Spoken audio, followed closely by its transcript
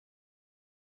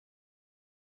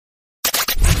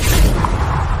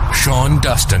Sean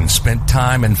Dustin spent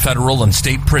time in federal and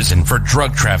state prison for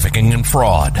drug trafficking and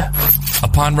fraud.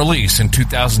 Upon release in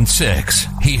 2006,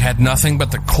 he had nothing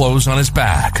but the clothes on his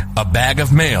back, a bag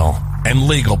of mail, and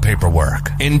legal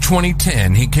paperwork. In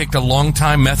 2010, he kicked a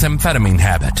long-time methamphetamine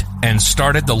habit and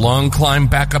started the long climb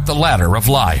back up the ladder of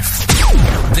life.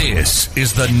 This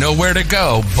is the Nowhere to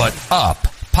Go But Up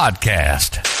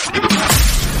podcast.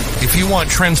 If you want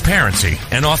transparency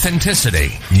and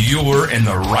authenticity, you're in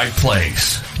the right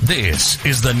place. This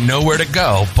is the Nowhere to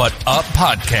Go But Up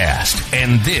podcast,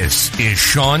 and this is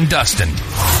Sean Dustin.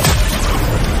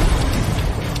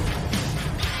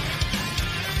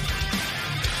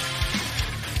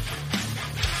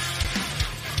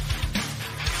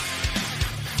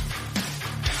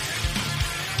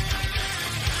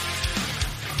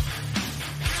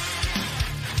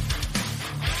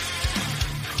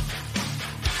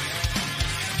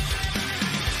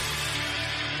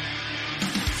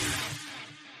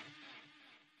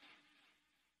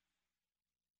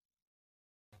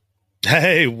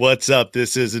 Hey, what's up?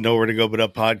 This is the Nowhere to Go But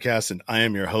Up podcast, and I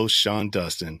am your host, Sean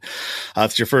Dustin.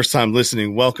 If it's your first time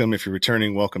listening, welcome. If you're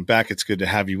returning, welcome back. It's good to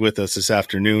have you with us this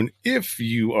afternoon. If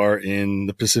you are in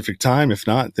the Pacific time, if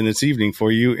not, then it's evening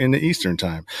for you in the Eastern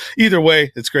time. Either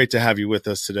way, it's great to have you with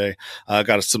us today. I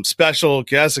got some special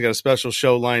guests. I got a special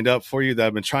show lined up for you that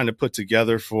I've been trying to put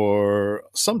together for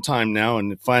some time now,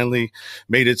 and it finally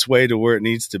made its way to where it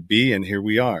needs to be, and here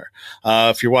we are.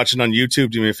 If you're watching on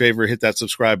YouTube, do me a favor, hit that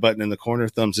subscribe button in the corner,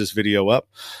 thumbs this video up.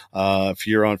 If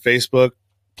you're on Facebook,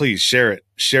 please share it.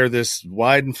 Share this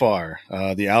wide and far.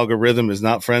 The algorithm is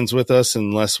not friends with us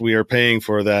unless we are paying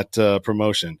for that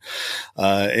promotion.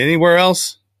 Anywhere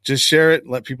else, just share it.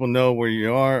 Let people know where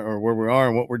you are or where we are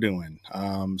and what we're doing.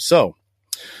 So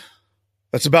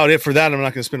that's about it for that. I'm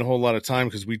not going to spend a whole lot of time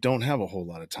because we don't have a whole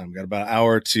lot of time. We've got about an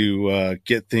hour to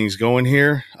get things going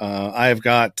here. I have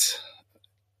got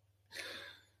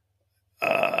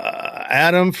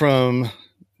Adam from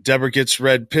Deborah Gets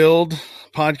Red Pilled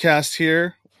podcast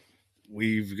here.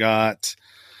 We've got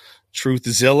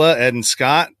Truthzilla, Ed and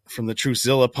Scott from the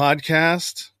Truthzilla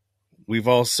podcast. We've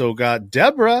also got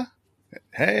Deborah.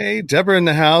 Hey, Deborah in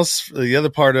the house, the other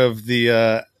part of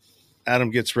the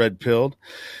Adam Gets Red Pilled.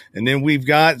 And then we've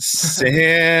got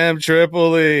Sam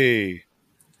Tripoli.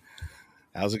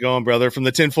 How's it going, brother? From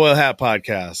the Tinfoil Hat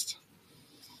podcast.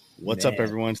 What's up,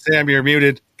 everyone? Sam, you're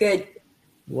muted. Good.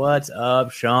 What's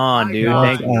up, Sean, Hi, dude?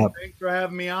 guys. Thanks. Thanks for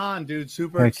having me on, dude.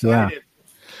 Super excited.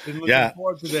 Been looking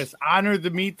forward to this. Honored to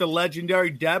meet the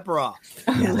legendary Deborah.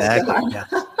 Exactly. Yeah.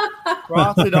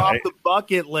 Cross it off the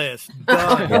bucket list.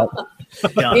 Done.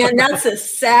 Man, that's a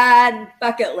sad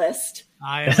bucket list.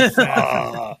 I am sad.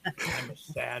 I'm a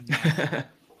sad man.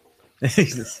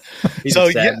 He's So,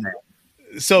 a sad yeah. man.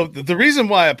 So the reason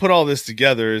why I put all this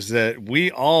together is that we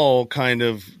all kind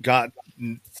of got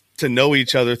to know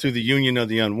each other through the Union of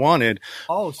the Unwanted.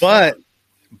 Oh,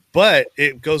 but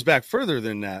it goes back further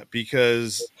than that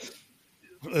because,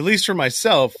 at least for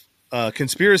myself,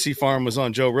 Conspiracy Farm was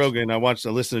on Joe Rogan. I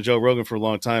listened to Joe Rogan for a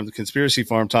long time. The Conspiracy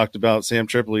Farm talked about Sam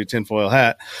Tripoli, Tinfoil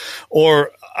Hat,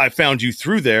 or I found you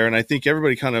through there, and I think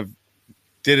everybody kind of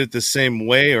did it the same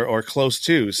way or close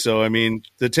to. So, I mean,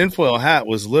 the Tinfoil Hat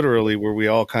was literally where we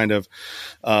all kind of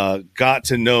got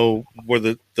to know where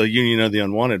the Union of the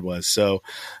Unwanted was. So,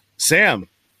 Sam,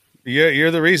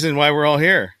 you're the reason why we're all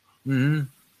here. Mm-hmm.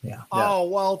 Yeah. Oh,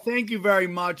 well, thank you very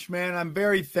much, man. I'm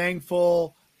very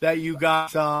thankful that you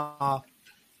guys, are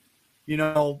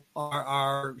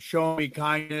showing me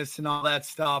kindness and all that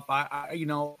stuff.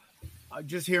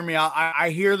 Just hear me out.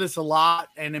 I hear this a lot,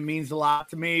 and it means a lot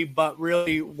to me. But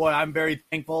really, what I'm very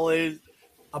thankful is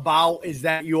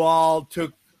that you all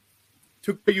took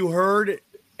what you heard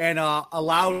and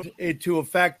allowed it to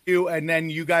affect you, and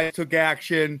then you guys took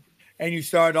action, and you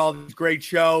started all these great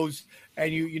shows,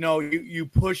 and you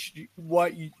pushed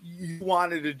what you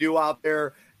wanted to do out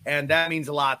there, and that means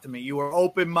a lot to me. You were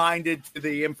open-minded to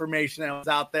the information that was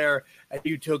out there, and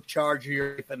you took charge of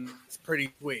your life, and it's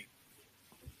pretty sweet.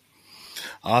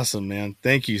 Awesome, man.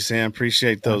 Thank you, Sam.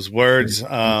 Appreciate those words.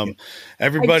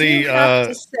 Everybody, I do have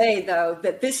to say, though,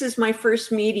 that this is my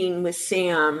first meeting with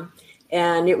Sam,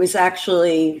 and it was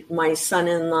actually my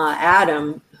son-in-law,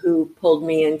 Adam, who pulled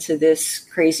me into this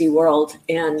crazy world.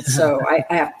 And so I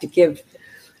have to give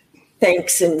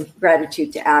thanks and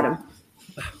gratitude to Adam.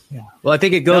 Yeah. Well, I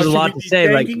think it goes a lot to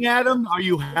say. Like, Adam, are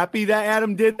you happy that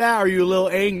Adam did that? Or are you a little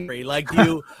angry? Like, are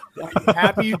you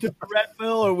happy you took the red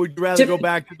pill, or would you rather go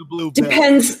back to the blue pill?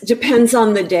 Depends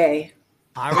on the day.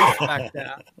 I respect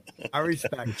that. I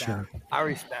respect that.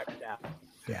 Yeah.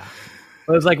 Yeah.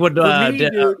 it was like what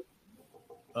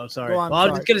Oh, sorry. On, I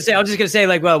was just gonna say,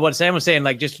 like, well, what Sam was saying,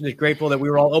 like, just grateful that we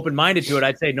were all open-minded to it.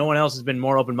 I'd say no one else has been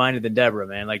more open-minded than Deborah,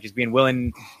 man. Like, just being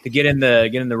willing to get in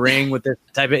the ring with this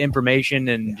type of information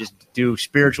and just do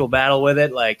spiritual battle with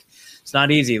it. Like, it's not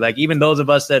easy. Like, even those of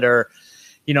us that are,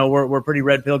 we're pretty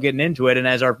red pill getting into it, and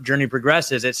as our journey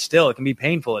progresses, it can be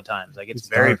painful at times. Like, it's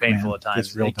very dark, painful at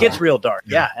times. It gets real dark.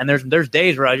 Yeah. And there's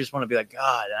days where I just want to be like,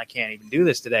 God, I can't even do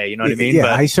this today. You know what I mean?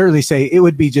 Yeah, I certainly say it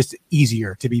would be just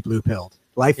easier to be blue pilled.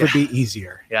 Life would be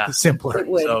easier, simpler.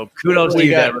 So kudos to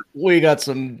you, Deborah. We got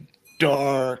some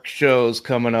dark shows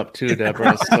coming up too,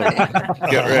 Deborah. So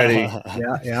get ready.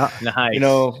 Yeah.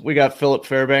 Nice. We got Philip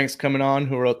Fairbanks coming on,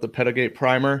 who wrote the Pedogate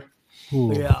Primer.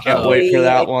 Yeah. Can't wait for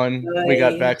that one. We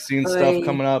got vaccine stuff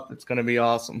coming up. It's going to be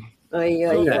awesome. For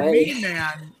me,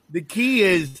 man, the key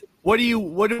is what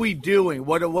are we doing?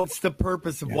 What's the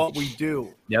purpose of what we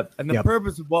do? Yep. And the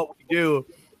purpose of what we do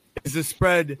is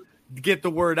to get the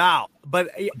word out.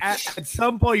 But at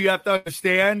some point, you have to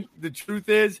understand the truth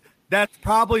is that's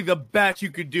probably the best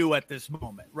you could do at this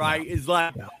moment, right? Is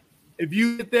like if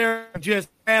you get there and just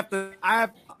I have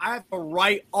to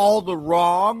right all the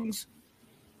wrongs,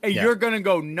 and you're gonna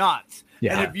go nuts.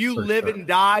 Yeah, and if you live and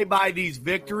die by these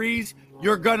victories,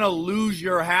 you're gonna lose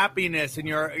your happiness and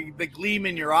the gleam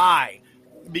in your eye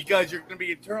because you're gonna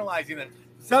be internalizing it.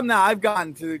 Something that I've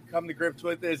gotten to come to grips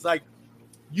with is like,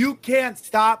 you can't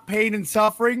stop pain and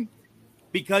suffering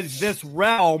because this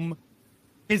realm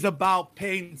is about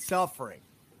pain and suffering.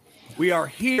 We are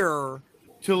here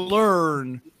to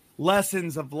learn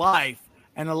lessons of life,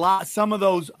 and some of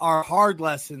those are hard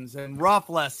lessons and rough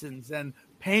lessons and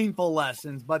painful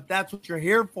lessons, but that's what you're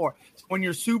here for. So when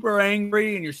you're super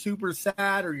angry and you're super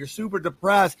sad or you're super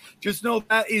depressed, just know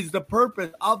that is the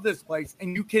purpose of this place,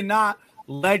 and you cannot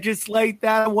legislate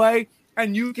that away.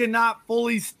 And you cannot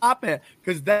fully stop it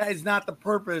because that is not the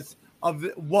purpose of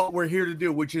what we're here to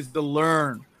do, which is to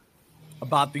learn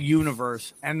about the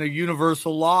universe and the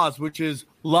universal laws, which is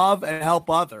love and help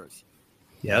others.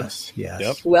 Yes.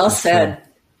 Yep. Well said.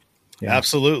 Yeah.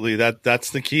 Absolutely.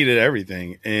 That's the key to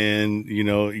everything. And,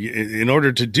 in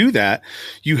order to do that,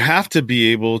 you have to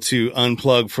be able to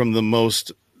unplug from the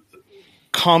most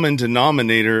common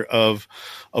denominator of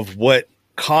what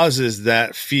causes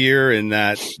that fear and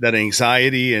that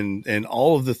anxiety and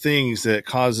all of the things that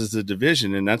causes the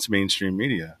division, and that's mainstream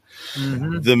media.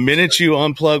 Mm-hmm. The minute you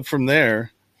unplug from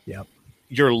there,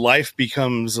 your life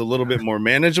becomes a little bit more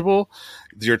manageable.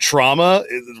 Your trauma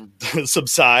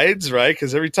subsides, right?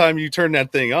 Because every time you turn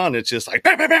that thing on, it's just like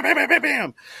bam, bam, bam, bam, bam, bam,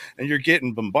 bam, and you're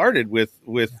getting bombarded with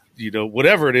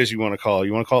whatever it is you want to call it.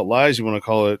 You want to call it lies. You want to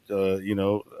call it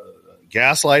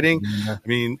gaslighting. Mm-hmm. I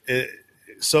mean.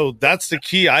 So that's the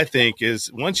key, I think,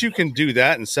 is once you can do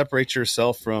that and separate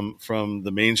yourself from the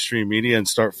mainstream media and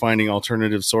start finding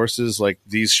alternative sources like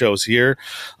these shows here,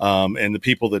 and the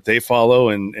people that they follow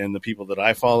and the people that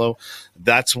I follow,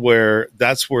 that's where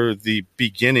the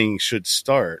beginning should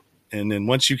start. And then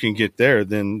once you can get there,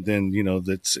 then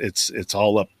it's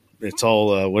all up. It's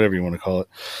all whatever you want to call it.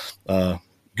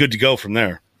 Good to go from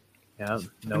there. Yeah,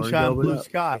 blue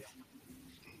sky.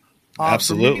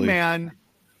 Absolutely, for me, man.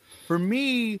 For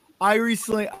me, I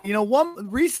recently I woke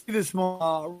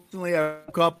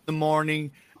up in the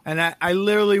morning and I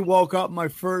literally woke up. My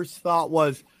first thought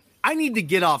was, I need to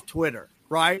get off Twitter,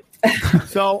 right?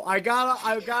 So I got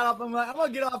up. I'm like, I'm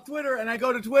gonna get off Twitter, and I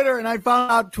go to Twitter, and I found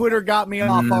out Twitter got me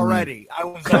off already. I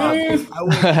was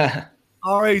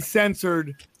already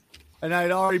censored, and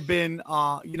I'd already been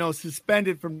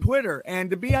suspended from Twitter. And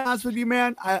to be honest with you,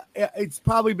 man, it's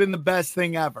probably been the best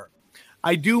thing ever.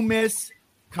 I do miss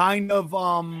kind of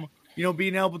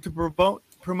being able to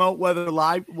promote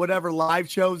whatever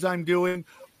live shows I'm doing,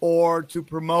 or to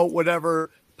promote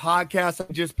whatever podcast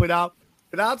I just put out.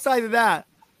 But outside of that,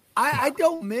 I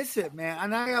don't miss it, man.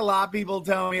 And I got a lot of people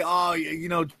telling me,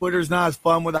 oh, Twitter's not as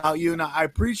fun without you, and I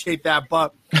appreciate that,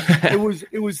 but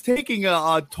it was taking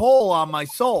a toll on my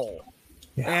soul.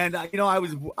 Yeah. And I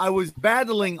was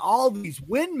battling all these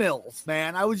windmills,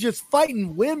 man. I was just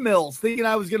fighting windmills, thinking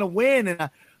I was going to win, and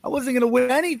I wasn't going to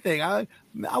win anything. I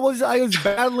was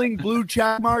battling blue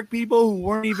checkmark people who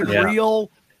weren't even real,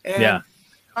 and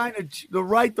trying to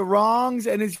right the wrongs,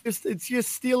 and it's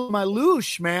just stealing my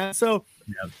loosh, man. So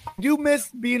I do miss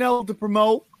being able to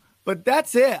promote, but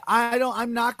that's it.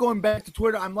 I'm not going back to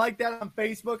Twitter. I'm like that on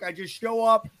Facebook. I just show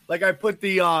up, like I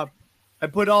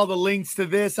put all the links to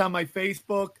this on my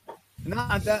Facebook.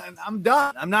 I'm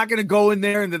done. I'm not going to go in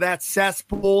there into that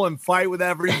cesspool and fight with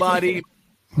everybody.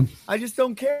 I just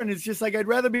don't care. And it's just like, I'd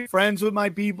rather be friends with my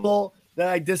people that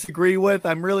I disagree with.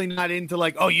 I'm really not into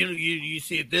like, oh, you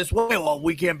see it this way, well,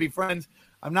 we can't be friends.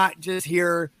 I'm not just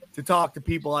here to talk to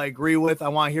people I agree with. I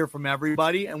want to hear from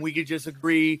everybody, and we could just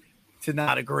agree to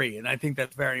not agree. And I think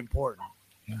that's very important.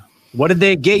 What did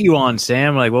they get you on,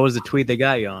 Sam? Like, what was the tweet they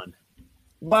got you on?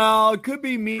 Well, it could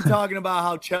be me talking about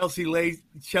how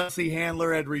Chelsea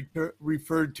Handler had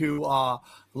referred to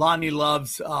Lonnie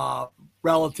Love's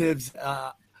relatives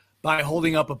by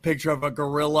holding up a picture of a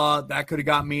gorilla. That could have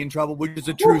got me in trouble, which is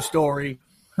a true story.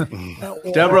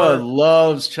 Deborah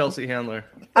loves Chelsea Handler.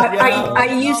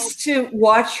 I used to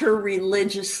watch her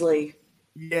religiously.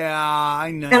 Yeah,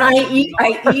 I know. And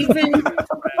I even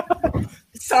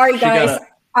sorry guys.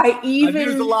 I've used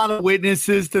a lot of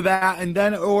witnesses to that, and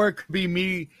then or it could be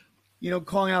me,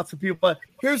 calling out some people. But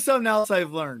here's something else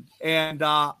I've learned, and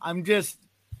I'm just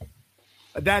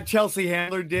that Chelsea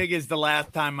Handler dig is the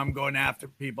last time I'm going after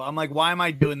people. I'm like, why am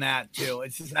I doing that too?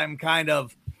 It's just that kind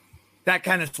of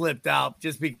slipped out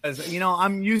just because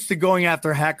I'm used to going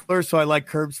after hecklers, so I like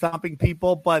curb stomping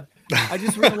people, but I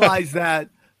just realized that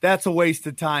that's a waste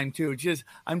of time too. Just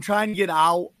I'm trying to get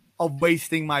out of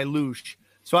wasting my loosh.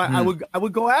 So I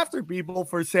would go after people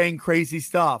for saying crazy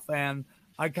stuff, and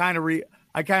I kind of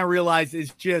realized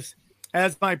it's just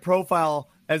as my profile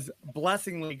has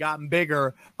blessingly gotten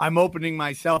bigger, I'm opening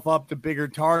myself up to bigger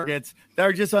targets that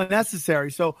are just unnecessary.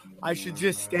 So I should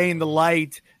just stay in the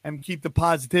light and keep the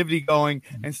positivity going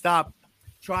and stop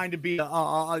trying to be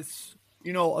a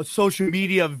social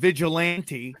media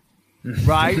vigilante.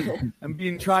 Right?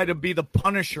 And trying to be the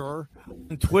Punisher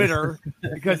on Twitter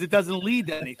because it doesn't lead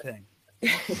to anything.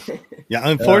 Yeah,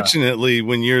 unfortunately,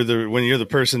 when you're the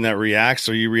person that reacts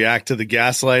or you react to the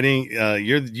gaslighting,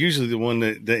 you're usually the one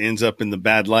that ends up in the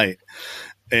bad light.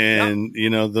 And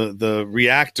the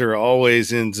reactor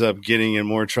always ends up getting in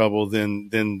more trouble than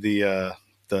the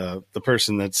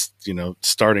person that's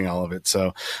starting all of it.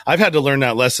 So I've had to learn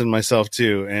that lesson myself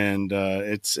too, and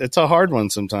it's a hard one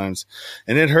sometimes,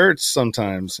 and it hurts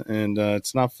sometimes, and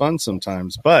it's not fun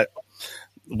sometimes, but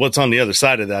what's on the other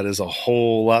side of that is a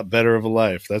whole lot better of a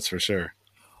life. That's for sure.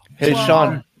 Hey,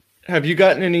 Sean, have you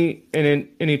gotten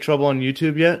any trouble on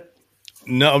YouTube yet?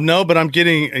 No, but I'm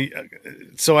getting.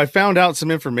 So I found out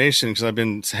some information because I've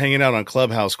been hanging out on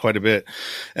Clubhouse quite a bit,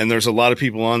 and there's a lot of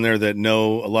people on there that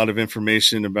know a lot of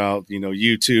information about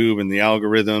YouTube and the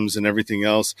algorithms and everything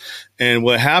else. And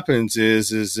what happens is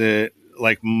that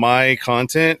like my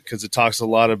content, because it talks a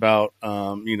lot about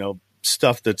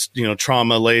stuff that's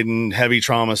trauma laden, heavy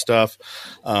trauma stuff,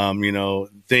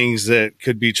 things that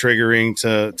could be triggering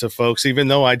to folks, even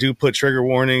though I do put trigger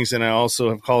warnings, and I also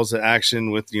have calls to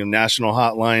action with national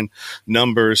hotline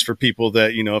numbers for people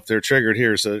that if they're triggered,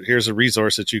 here's a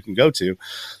resource that you can go to.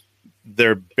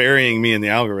 They're burying me in the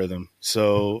algorithm,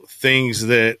 so things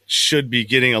that should be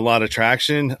getting a lot of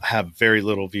traction have very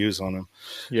little views on them.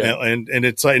 Yeah, and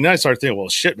it's like, and I start thinking, well,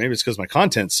 shit, maybe it's because my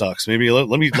content sucks. Maybe let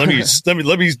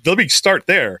me start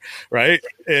there, right?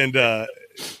 And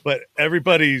but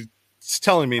everybody's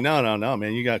telling me, no,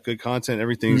 man, you got good content,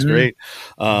 everything's great,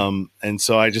 and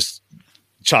so I just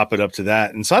chop it up to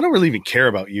that. And so I don't really even care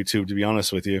about YouTube, to be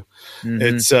honest with you.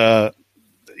 It's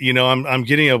I'm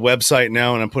getting a website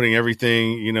now, and I'm putting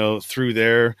everything through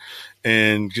there,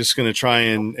 and just going to try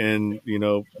and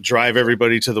drive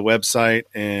everybody to the website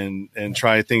and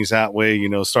try things that way,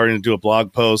 starting to do a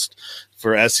blog post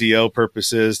for SEO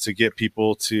purposes to get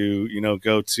people to,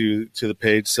 go to the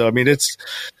page. So, I mean,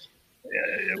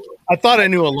 I thought I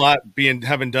knew a lot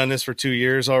having done this for 2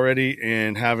 years already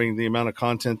and having the amount of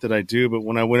content that I do. But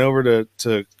when I went over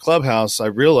to Clubhouse, I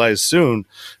realized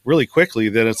really quickly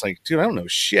that it's like, dude, I don't know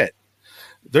shit.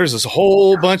 There's this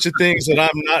whole bunch of things that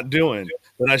I'm not doing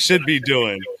that I should be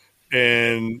doing.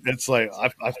 And it's like,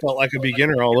 I felt like a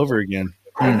beginner all over again.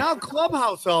 And now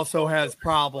Clubhouse also has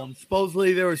problems.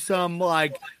 Supposedly there was some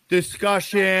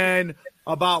discussion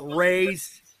about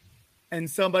race. And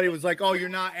somebody was like, "Oh, you're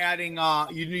not adding.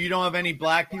 You don't have any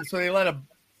black people." So they let a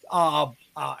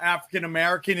African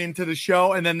American into the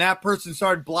show, and then that person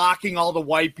started blocking all the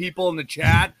white people in the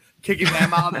chat, kicking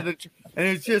them out of the. And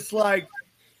it's just like,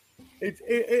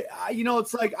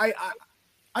 it's like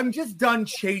I'm just done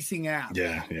chasing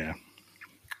after. Yeah.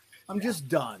 I'm just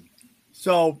done.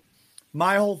 So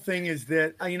my whole thing is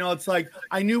that it's like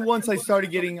I knew once I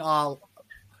started getting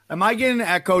Am I getting an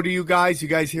echo to you guys? You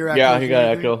guys hear echo? Yeah, you got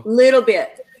echo. Little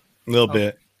bit.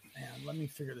 Man, let me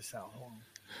figure this out. Hold on.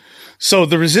 So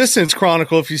the Resistance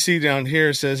Chronicle, if you see down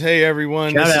here, says, "Hey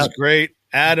everyone, this is great.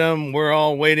 Adam, we're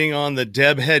all waiting on the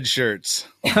Deb head shirts."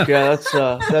 Yeah,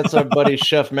 that's our buddy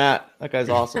Chef Matt. That guy's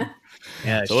awesome.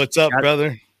 Yeah. So what's up,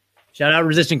 brother? Shout out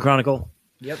Resistance Chronicle.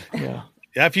 Yep. Yeah.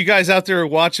 Yeah, if you guys out there are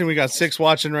watching, we got 6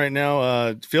 watching right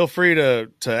now. Feel free to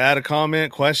add a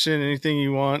comment, question, anything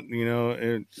you want.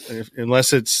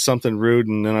 Unless it's something rude,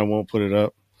 and then I won't put it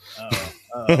up.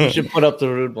 You should put up the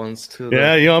rude ones too. Though.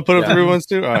 Yeah, you want to put up the rude ones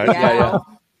too? All right. Yeah.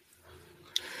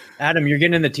 Adam, you're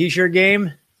getting in the t-shirt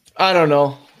game? I don't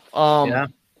know. I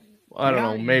don't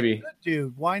know. Maybe.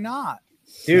 Dude, why not?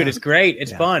 Dude, it's great.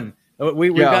 It's fun.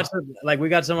 We got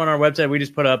some on our website. We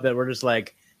just put up that we're just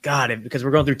like, God, because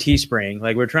we're going through Teespring.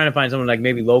 Like, we're trying to find someone like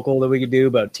maybe local that we could do,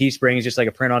 but Teespring is just like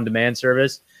a print-on-demand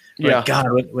service. But God,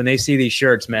 when they see these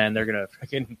shirts, man, they're gonna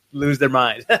fucking lose their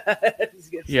mind.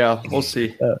 Yeah, we'll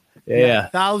see. Yeah.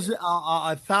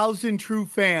 1,000 true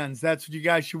fans. That's what you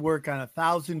guys should work on.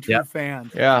 1,000 true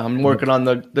fans. Yeah, I'm working on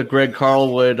the Greg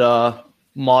Carlwood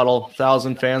model.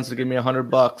 1,000 fans to give me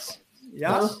 $100.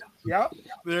 Yes. Yep.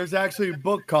 There's actually a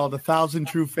book called 1,000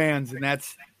 True Fans, and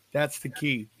that's the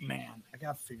key. Man, I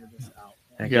gotta figure this out.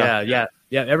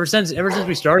 Yeah. Ever since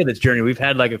we started this journey, we've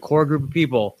had like a core group of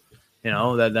people,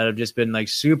 that have just been like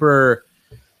super,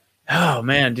 oh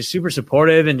man, just super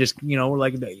supportive and just,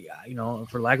 like,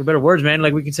 for lack of better words, man,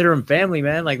 like we consider them family,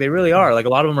 man. Like they really are. Like a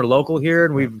lot of them are local here,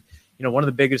 and we've, one of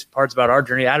the biggest parts about our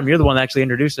journey, Adam, you're the one that actually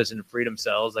introduced us into Freedom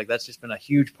Cells. Like that's just been a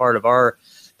huge part of our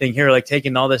thing here, like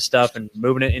taking all this stuff and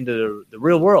moving it into the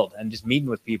real world and just meeting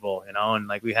with people, and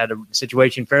like we had a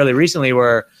situation fairly recently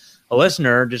where a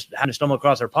listener just had to stumble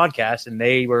across our podcast, and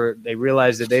they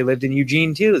realized that they lived in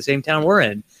Eugene too, the same town we're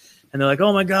in. And they're like,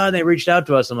 oh my God, and they reached out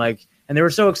to us. I'm like, and they were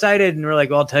so excited, and we're like,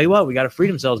 well, I'll tell you what, we got a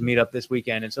Freedom Cells meetup this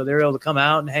weekend. And so they were able to come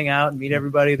out and hang out and meet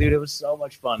everybody. Dude, it was so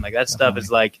much fun. Like that stuff is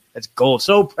like, it's gold,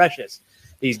 so precious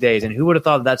these days. And who would have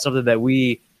thought that's something that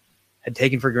we had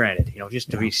taken for granted, just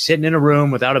to be sitting in a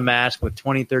room without a mask with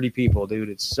 20, 30 people, dude.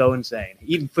 It's so insane.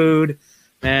 Eating food,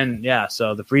 man. Yeah.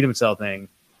 So the Freedom Cell thing.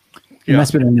 And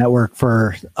that's been a network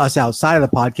for us outside of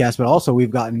the podcast, but also we've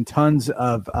gotten tons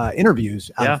of interviews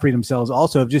out of Freedom Cells,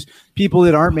 also of just people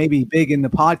that aren't maybe big in the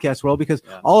podcast world, because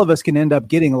all of us can end up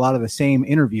getting a lot of the same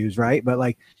interviews, right? But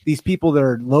like these people that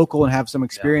are local and have some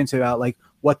experience about like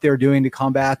what they're doing to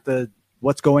combat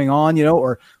what's going on,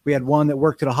 or we had one that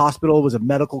worked at a hospital, was a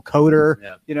medical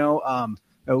coder,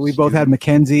 we both had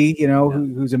Mackenzie,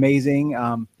 who's amazing.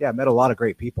 Met a lot of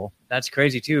great people. That's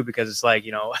crazy too, because it's like,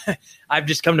 I've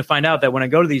just come to find out that when I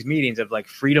go to these meetings of like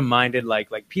freedom minded, like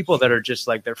people that are just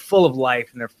like, they're full of life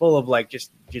and they're full of like,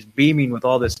 just beaming with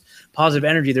all this positive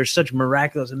energy. They're such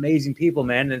miraculous, amazing people,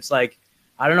 man. And it's like,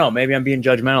 I don't know, maybe I'm being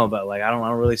judgmental, but like, I don't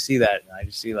really see that. I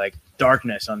just see like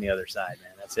darkness on the other side,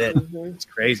 man. That's it. Mm-hmm. It's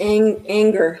crazy.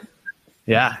 Anger.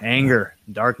 Yeah. Anger,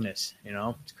 darkness,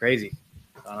 it's crazy.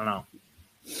 I don't know.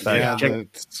 But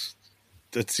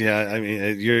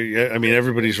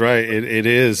everybody's right. It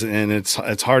is, and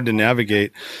it's hard to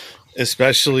navigate,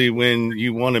 especially when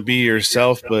you want to be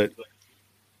yourself, but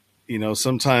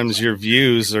sometimes your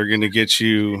views are going to get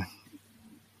you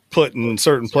put in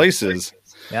certain places.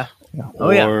 Yeah. So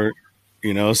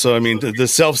the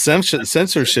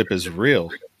self-censorship is real.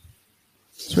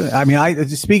 I mean,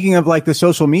 speaking of like the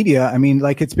social media, I mean,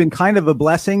 like it's been kind of a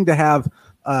blessing to have,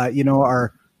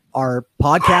 our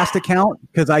podcast account,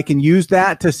 because I can use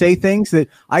that to say things that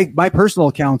my personal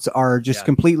accounts are just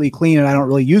completely clean, and I don't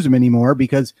really use them anymore,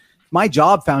 because my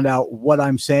job found out what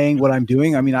I'm saying, what I'm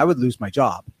doing. I mean, I would lose my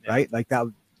job, right? Like that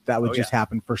would just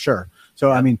happen for sure. So,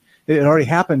 I mean, it already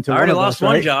happened to I already one of lost us,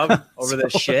 right? one job over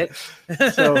this shit.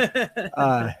 So,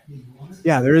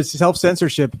 there is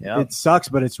self-censorship. Yep. It sucks,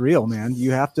 but it's real, man.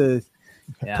 You have to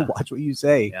watch what you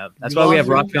say. Yeah. That's why we have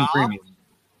Rockfin Premium.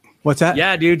 What's that?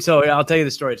 Yeah, dude. So I'll tell you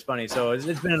the story. It's funny. So it's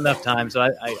been enough time. So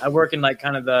I work in like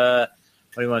kind of the,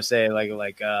 what do you want to say?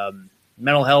 Like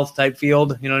mental health type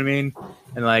field. You know what I mean?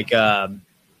 And like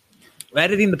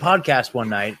editing the podcast one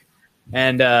night,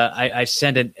 and I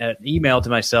sent an email to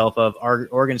myself of our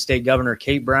Oregon State Governor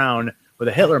Kate Brown with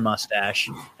a Hitler mustache,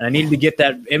 and I needed to get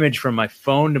that image from my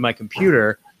phone to my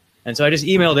computer. And so I just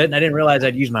emailed it, and I didn't realize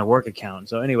I'd use my work account.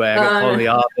 So anyway, I got called to the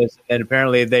office, and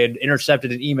apparently they had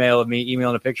intercepted an email of me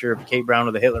emailing a picture of Kate Brown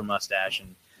with a Hitler mustache.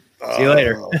 And see you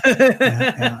later.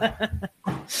 It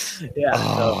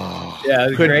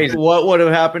was crazy. What would have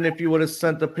happened if you would have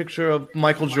sent a picture of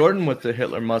Michael Jordan with the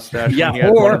Hitler mustache? Yeah, when he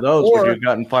had one of those. Would you have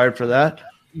gotten fired for that?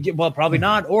 Well, probably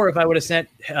not. Or if I would have sent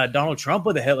Donald Trump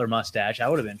with a Hitler mustache, I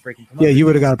would have been freaking promoted. Yeah, you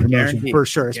would have got a promotion for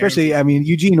sure. Especially, I mean,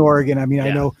 Eugene, Oregon. I mean, I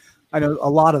know a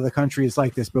lot of the country is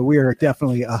like this, but we are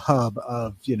definitely a hub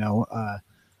of,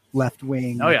 left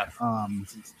wing. Oh yeah.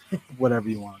 Whatever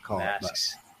you want to call it.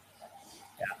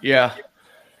 Yeah.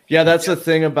 That's the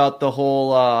thing about the whole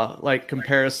like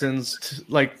comparisons.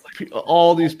 Like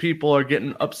all these people are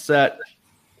getting upset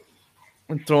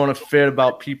and throwing a fit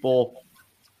about people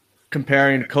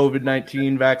comparing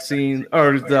COVID-19 vaccine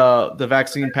or the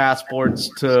vaccine passports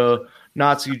to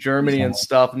Nazi Germany and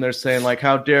stuff, and they're saying like,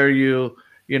 how dare you?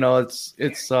 You know, it's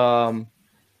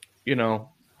you know,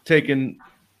 taking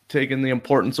the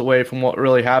importance away from what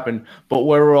really happened. But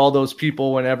where were all those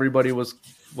people when everybody was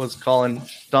calling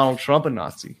Donald Trump a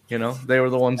Nazi? You know, they were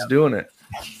the ones doing it.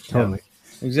 Totally.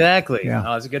 Exactly. Yeah.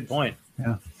 Oh, that's a good point.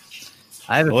 Yeah.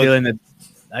 I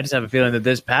just have a feeling that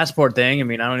this passport thing, I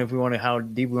mean, I don't know if we want to, how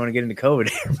deep we want to get into COVID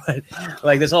here, but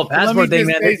like this whole passport thing,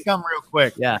 man. Say something real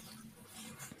quick. Yeah.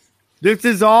 This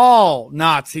is all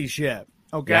Nazi shit.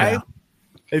 Okay. Yeah.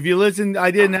 If you listen,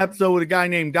 I did an episode with a guy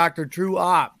named Dr. True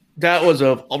Op. That was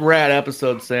a rad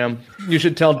episode, Sam. You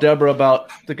should tell Deborah about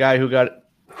the guy who got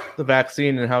the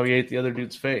vaccine and how he ate the other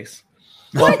dude's face.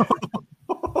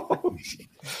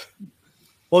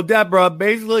 Well, Deborah,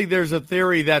 basically there's a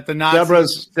theory that the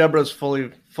Nazis... Deborah's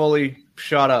fully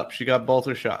shot up. She got both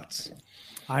her shots.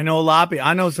 I know a lot of people.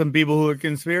 I know some people who are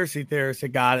conspiracy theorists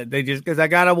that got it. They just, because I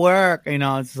got to work, you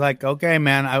know, it's like, okay,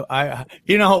 man, I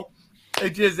you know, it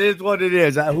just is what it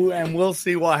is. And we'll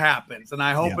see what happens. And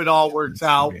I hope it all works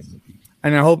out.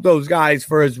 And I hope those guys,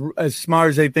 for as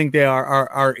smart as they think they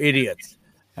are idiots.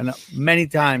 And many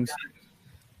times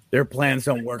their plans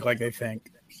don't work like they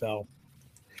think. So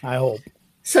I hope.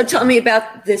 So tell me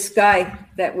about this guy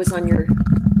that was on your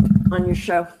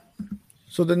show.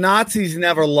 So the Nazis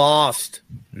never lost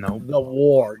the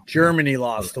war. Germany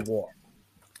lost the war.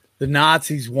 The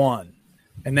Nazis won.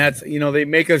 And that's, you know, they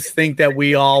make us think that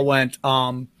we all went,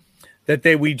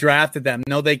 we drafted them.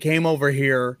 No, they came over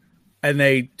here and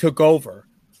they took over.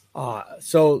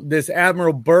 So this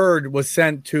Admiral Byrd was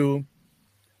sent to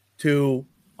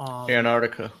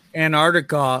Antarctica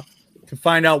to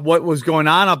find out what was going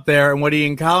on up there. And what he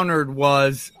encountered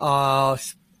was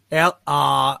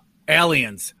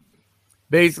aliens.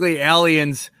 Basically,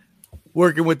 aliens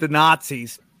working with the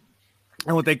Nazis.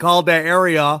 And what they called that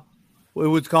area, it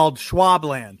was called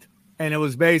Schwabland. And it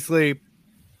was basically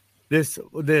this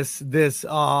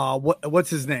what's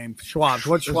his name? Schwab.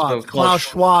 What's Schwab? Klaus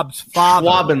Schwab's father.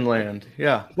 Schwabenland.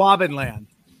 Yeah. Schwabenland.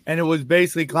 And it was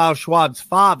basically Klaus Schwab's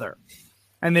father.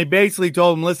 And they basically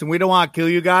told him, listen, we don't want to kill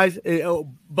you guys,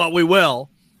 but we will.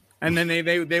 And then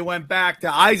they went back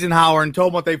to Eisenhower and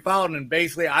told him what they found. And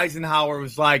basically Eisenhower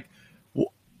was like,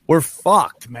 we're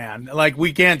fucked, man. Like,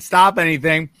 we can't stop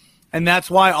anything. And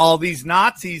that's why all these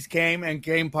Nazis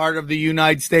came part of the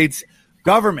United States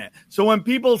government. So when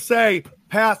people say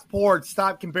passport,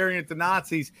 stop comparing it to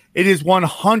Nazis, it is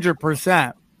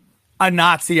 100% a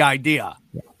Nazi idea.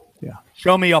 Yeah.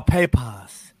 Show me your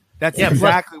papers. That's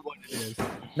exactly what it is.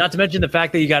 Not to mention the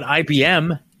fact that you got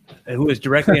IBM, who is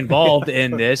directly involved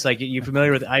in this. Like, you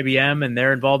familiar with IBM and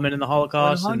their involvement in the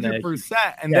Holocaust? 100%.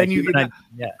 And then you get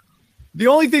the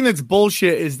only thing that's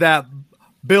bullshit is that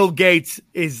Bill Gates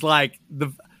is like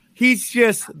he's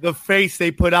just the face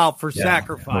they put out for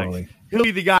sacrifice. Totally. He'll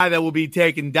be the guy that will be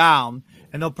taken down,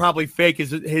 and they'll probably fake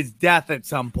his death at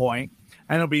some point,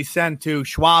 and he'll be sent to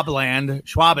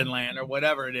Schwabenland, or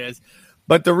whatever it is.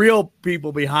 But the real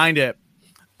people behind it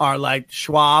are like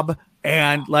Schwab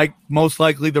and like most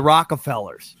likely the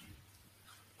Rockefellers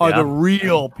are the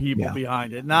real people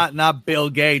behind it, not Bill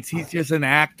Gates. He's just an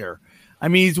actor. I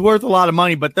mean, he's worth a lot of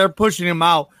money, but they're pushing him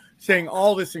out, saying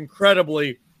all this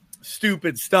incredibly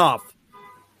stupid stuff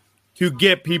to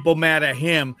get people mad at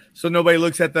him, so nobody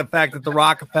looks at the fact that the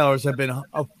Rockefellers have been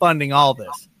funding all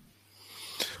this.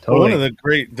 Totally. One of the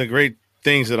great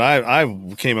things that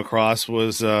I came across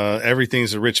was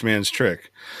Everything's a Rich Man's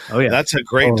Trick. Oh yeah, that's a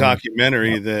great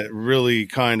documentary that really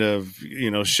kind of,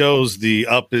 you know, shows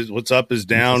what's up is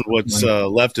down, what's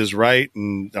left is right,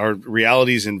 and our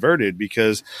reality is inverted.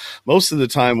 Because most of the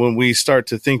time when we start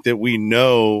to think that we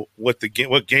know what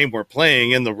game we're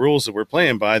playing and the rules that we're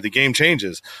playing by, the game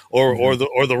changes or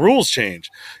the rules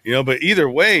change. You know, but either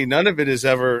way, none of it is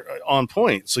ever on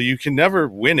point. So you can never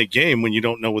win a game when you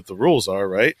don't know what the rules are,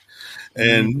 right?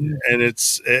 And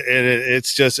it's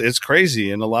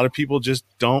crazy, and a lot of people just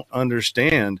don't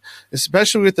understand,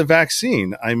 especially with the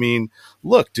vaccine. I mean,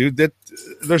 look, dude, that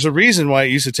there's a reason why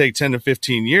it used to take 10 to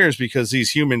 15 years, because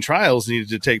these human trials needed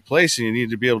to take place, and you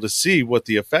needed to be able to see what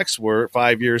the effects were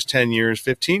 5 years, 10 years,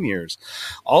 15 years.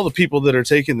 All the people that are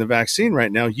taking the vaccine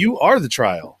right now, you are the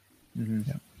trial. Mm-hmm.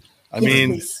 Yeah. I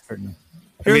mean,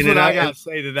 here's what I got to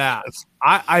say to that.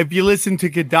 If you listen to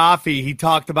Gaddafi, he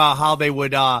talked about how they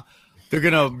would they're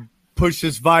going to push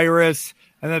this virus,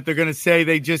 and that they're going to say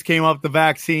they just came up with the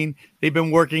vaccine. They've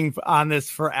been working on this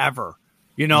forever.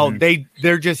 You know,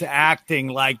 they're just acting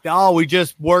like, oh, we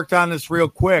just worked on this real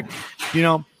quick. You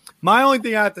know, my only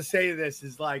thing I have to say to this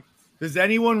is, like, Does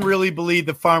anyone really believe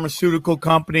the pharmaceutical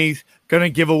companies going to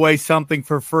give away something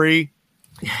for free?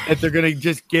 That they're going to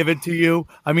just give it to you?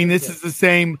 I mean, this is the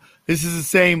same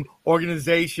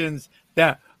organizations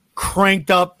that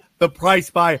cranked up the price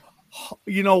by, like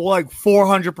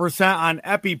 400% on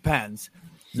EpiPens,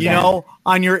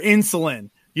 on your insulin.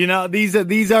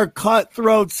 These are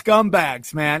cutthroat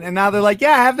scumbags, man. And now they're like,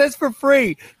 yeah, have this for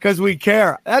free because we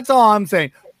care. That's all I'm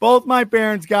saying. Both my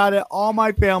parents got it. All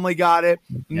my family got it.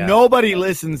 Yeah. Nobody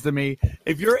listens to me.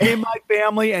 If you're in my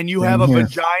family and you have a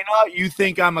vagina, you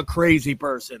think I'm a crazy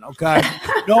person, okay?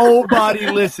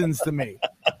 Nobody listens to me.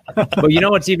 But you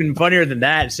know what's even funnier than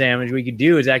that, Sam, is we could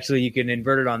do is actually you can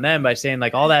invert it on them by saying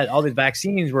like all these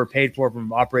vaccines were paid for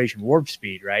from Operation Warp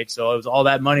Speed, right? So it was all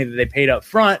that money that they paid up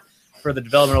front for the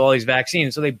development of all these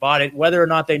vaccines. So they bought it whether or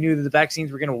not they knew that the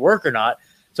vaccines were going to work or not.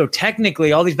 So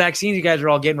technically, all these vaccines you guys are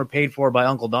all getting were paid for by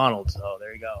Uncle Donald. So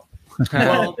there you go.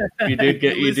 Well, you did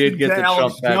get the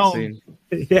Trump vaccine.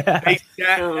 Yeah, they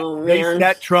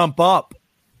set Trump up.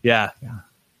 Yeah,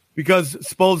 because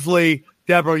supposedly,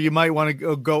 Deborah, you might want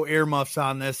to go earmuffs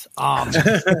on this. But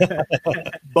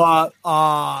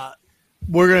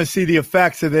we're going to see the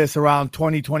effects of this around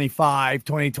 2025,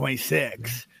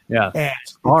 2026. Yeah, and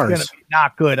it's going to be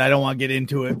not good. I don't want to get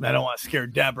into it. I don't want to scare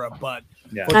Deborah, but.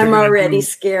 Yeah. I'm already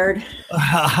scared.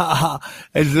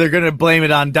 Is they're going to blame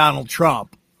it on Donald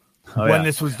Trump when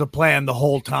this was the plan the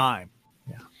whole time.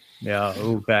 Yeah.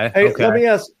 Okay. Hey, let me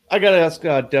ask. I got to ask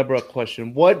Deborah a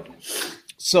question.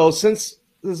 So since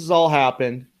this has all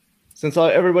happened, since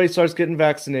everybody starts getting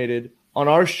vaccinated on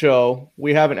our show,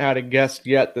 we haven't had a guest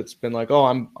yet that's been like, "Oh,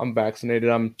 I'm vaccinated.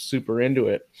 I'm super into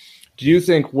it." Do you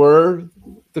think we're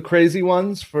the crazy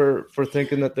ones for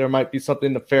thinking that there might be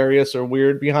something nefarious or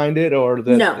weird behind it, or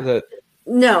that?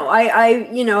 No.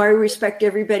 I respect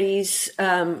everybody's.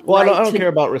 Well, I don't care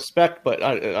about respect, but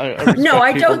I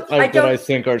respect that I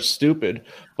think are stupid.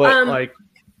 But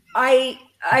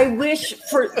I wish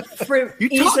for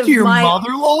you talk to your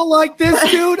mother-in-law like this,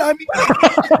 dude. I mean,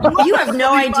 you have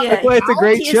no idea. That's why it's a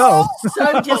great show.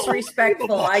 So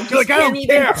disrespectful. I just can't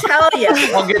even tell you.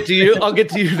 I'll get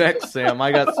to you next, Sam.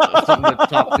 I got something to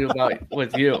talk to you about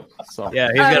with you. So yeah,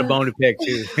 he's got a bone to pick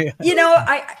too.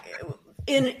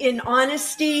 In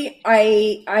honesty,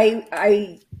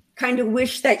 I kind of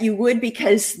wish that you would,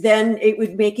 because then it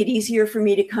would make it easier for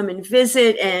me to come and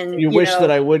visit. And you wish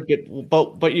that I would get,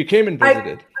 but you came and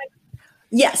visited.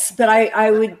 Yes, but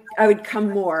I would come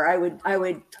more. I would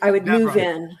move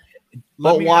in.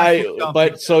 But why?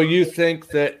 But so you think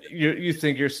that you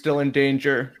think you're still in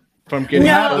danger from getting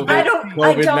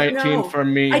COVID-19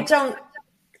 from me? I don't.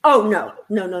 Oh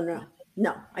no,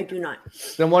 I do not.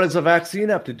 Then what does the vaccine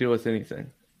have to do with anything?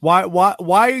 Why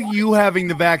are you having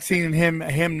the vaccine and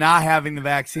him not having the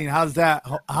vaccine? How does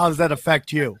that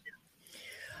affect you?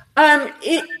 On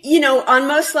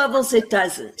most levels it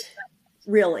doesn't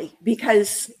really,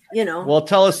 because Well,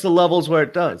 tell us the levels where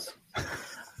it does.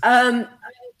 You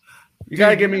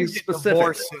gotta give me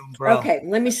specifics. Okay,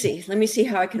 let me see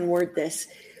how I can word this.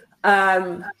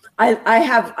 I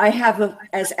have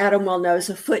as Adam well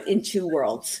knows, a foot in two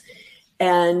worlds,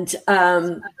 and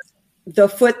the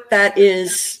foot that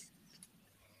is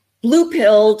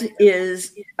blue-pilled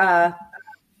is, how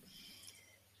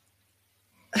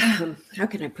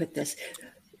can I put this?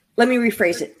 Let me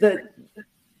rephrase it.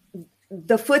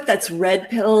 The foot that's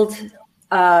red-pilled,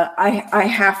 I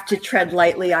have to tread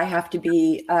lightly. I have to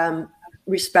be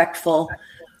respectful.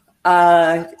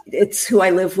 It's who I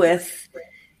live with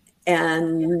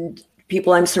and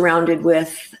people I'm surrounded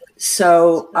with.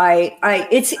 So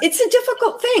it's a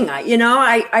difficult thing.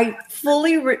 I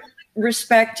fully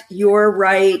respect your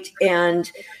right.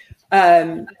 And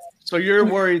so you're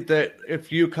worried that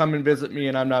if you come and visit me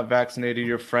and I'm not vaccinated,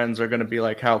 your friends are going to be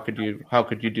like, how could you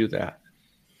do that?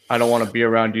 I don't want to be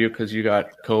around you because you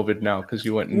got COVID now because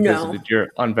you went and visited your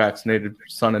unvaccinated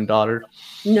son and daughter.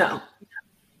 No.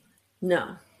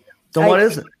 Then what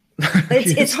is it?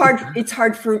 It's hard. It's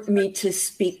hard for me to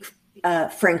speak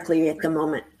frankly at the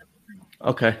moment.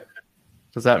 Okay.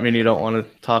 Does that mean you don't want to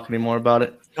talk anymore about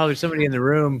it? Oh, there's somebody in the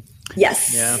room.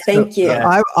 Yes. Yeah. Thank you.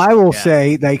 I will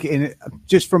say, like,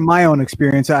 just from my own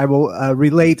experience, I will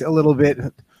relate a little bit.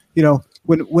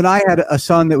 When I had a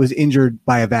son that was injured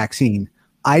by a vaccine,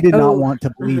 I did not want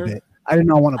to believe it. I did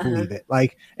not want to believe it.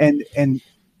 Like, and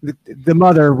the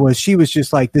mother was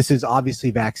just like, this is obviously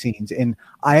vaccines. And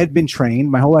I had been trained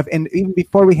my whole life. And even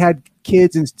before we had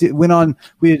kids and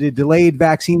we had a delayed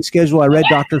vaccine schedule. I read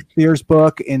Dr. Spear's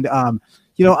book and, I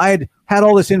had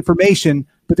all this information,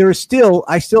 but I still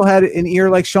had an ear,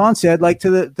 like Sean said, like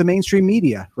to the mainstream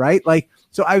media, right? Like,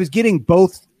 so I was getting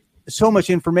both so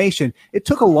much information. It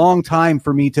took a long time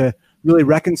for me to really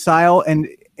reconcile. And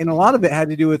a lot of it had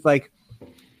to do with like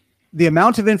the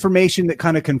amount of information that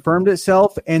kind of confirmed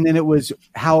itself. And then it was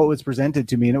how it was presented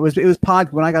to me. And it was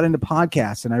when I got into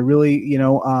podcasts, and I really,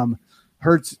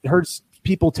 heard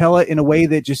people tell it in a way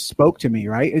that just spoke to me,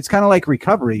 right? It's kind of like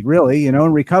recovery, really, in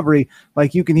recovery,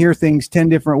 like you can hear things 10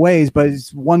 different ways, but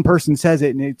it's one person says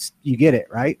it and you get it,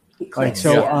 right? Like,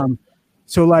 so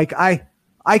like I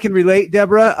can relate,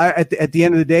 Deborah. At the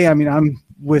end of the day, I mean, I'm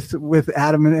with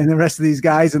Adam and the rest of these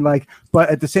guys, and like, but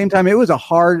at the same time, it was a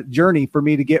hard journey for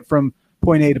me to get from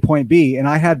point A to point B, and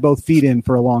I had both feet in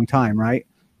for a long time, right?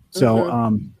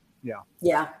 So,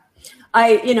 yeah.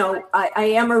 I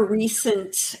am a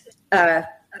recent.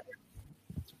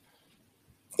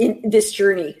 In this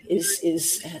journey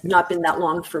is not been that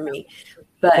long for me.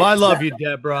 But I love you,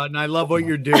 Deborah, and I love what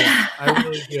you're doing. I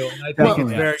really do. And I think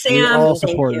it's very Sam,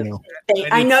 thank you.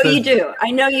 I know you do.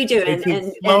 I know you do.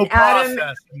 And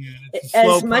Adam,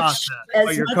 as much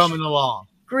as you're coming along.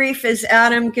 Grief as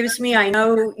Adam gives me, I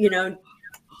know,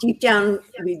 deep down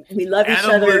we love each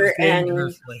other,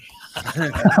 and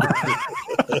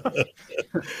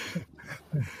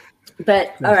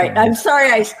but all right, I'm sorry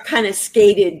I kind of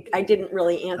skated. I didn't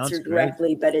really answer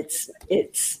directly, but it's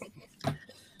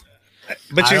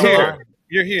But you're here.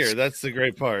 You're here. That's the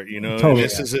great part, Totally.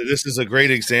 This is a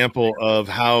great example of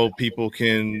how people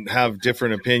can have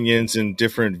different opinions and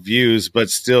different views, but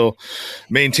still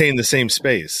maintain the same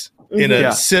space in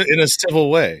a civil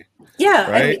way. Yeah,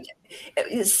 right.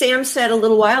 Sam said a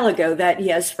little while ago that he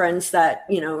has friends that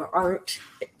aren't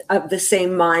of the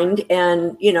same mind,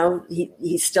 and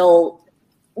he still.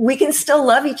 We can still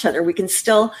love each other. We can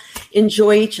still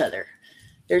enjoy each other.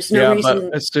 There's no reason.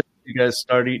 But as soon as you guys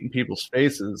start eating people's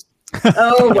faces,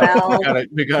 oh well,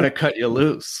 we gotta cut you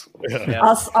loose. Yeah.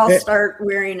 I'll start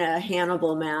wearing a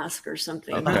Hannibal mask or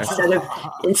something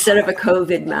instead of a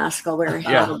COVID mask. I'll wear a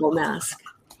Hannibal mask.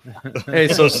 Hey,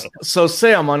 so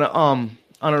Sam, on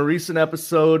a recent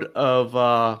episode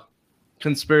of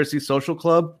Conspiracy Social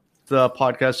Club, the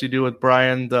podcast you do with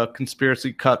Brian, the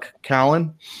Conspiracy Cuck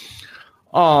Callan,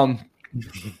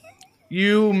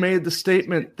 you made the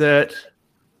statement that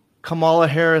Kamala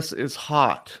Harris is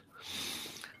hot.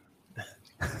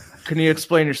 Can you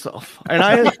explain yourself? And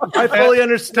I fully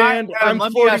understand. I'm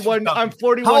 41. I'm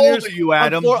 41 How years. old are you,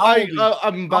 Adam?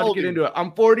 I'm about to get into it.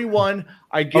 I'm 41.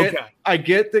 I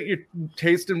get that your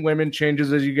taste in women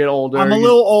changes as you get older. I'm a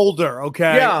little older,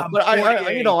 okay? Yeah, but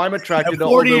I'm attracted to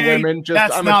older women.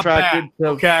 I'm attracted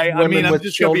to women with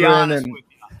children,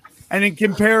 and then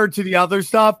compared to the other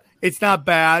stuff, it's not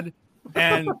bad.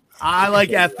 And I like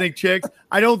ethnic chicks.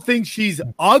 I don't think she's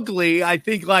ugly. I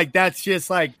think like that's just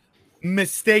like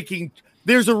mistaking.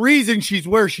 There's a reason she's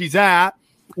where she's at.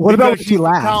 What about she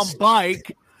laughs? Town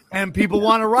bike, and people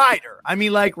want to ride her. I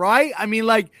mean, like, right? I mean,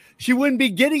 like, she wouldn't be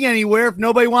getting anywhere if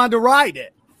nobody wanted to ride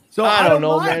it. So I don't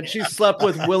know, man. She slept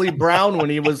with Willie Brown when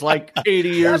he was like 80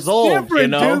 years old.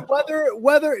 Dude,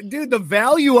 whether the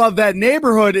value of that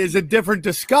neighborhood is a different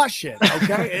discussion.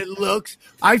 Okay,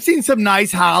 I've seen some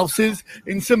nice houses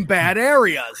in some bad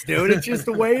areas, dude. It's just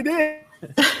the way it is.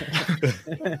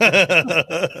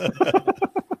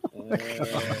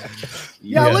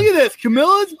 Yeah, look at this.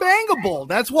 Camilla's bangable.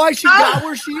 That's why she got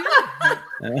where she is.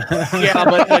 Yeah,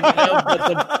 but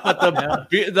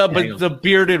the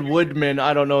bearded woodman,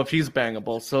 I don't know if he's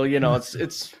bangable. So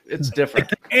it's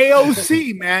different.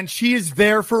 AOC, man, she is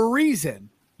there for a reason.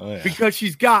 Oh, yeah. Because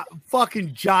she's got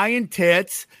fucking giant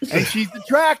tits and she's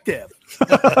attractive.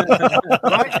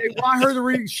 Right? They want her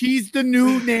to she's the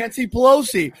new Nancy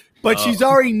Pelosi, but she's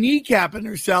already kneecapping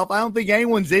herself. I don't think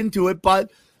anyone's into it, but.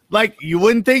 Like, you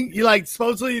wouldn't think,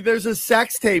 supposedly there's a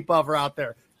sex tape of her out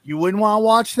there. You wouldn't want to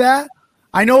watch that?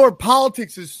 I know her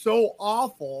politics is so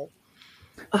awful,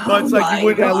 but it's like you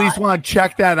wouldn't at least want to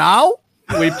check that out?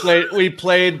 We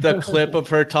played the clip of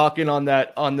her talking on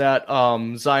that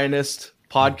Zionist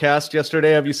podcast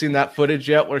yesterday. Have you seen that footage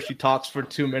yet where she talks for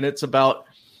 2 minutes about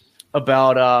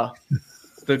the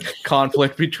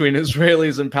conflict between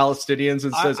Israelis and Palestinians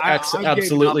and says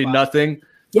absolutely nothing?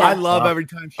 Yeah. I love every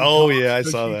time she I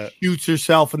saw that. Shoots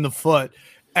herself in the foot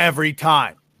every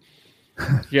time.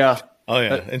 Yeah. Oh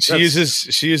yeah. And she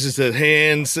uses the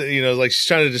hands, like she's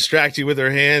trying to distract you with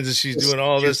her hands and she's doing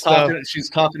all this stuff. She's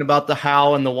talking about the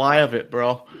how and the why of it,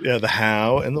 bro. Yeah, the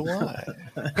how and the why.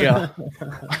 Yeah.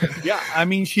 Yeah, I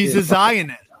mean, she's a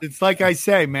Zionist. It's like I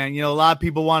say, man, a lot of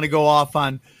people want to go off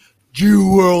on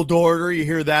Jew world order. You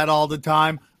hear that all the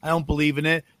time. I don't believe in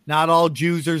it. Not all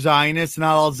Jews are Zionists.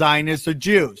 Not all Zionists are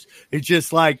Jews. It's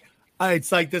just like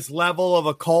this level of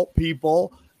occult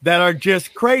people that are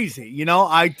just crazy.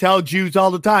 I tell Jews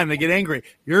all the time. They get angry.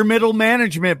 You're middle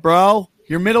management, bro.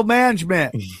 You're middle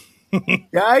management.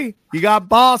 Okay? You got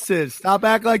bosses. Stop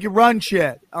acting like you run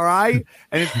shit. All right?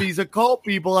 And it's these occult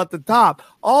people at the top.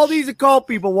 All these occult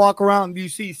people walk around and you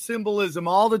see symbolism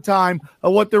all the time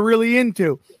of what they're really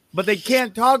into. But they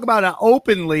can't talk about it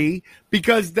openly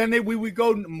because then we would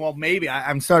go, well, maybe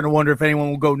I'm starting to wonder if anyone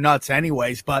will go nuts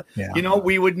anyways, but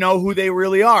we would know who they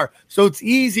really are. So it's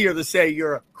easier to say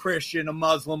you're a Christian, a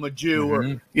Muslim, a Jew,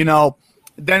 or,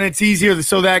 then it's easier.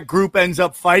 So that group ends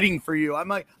up fighting for you. I'm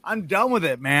like, I'm done with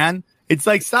it, man. It's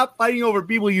like, stop fighting over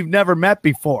people you've never met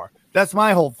before. That's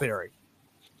my whole theory.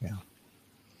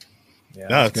 Yeah,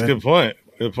 that's a good point.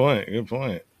 Good point.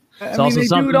 I mean, they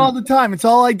do it all the time. It's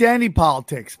all identity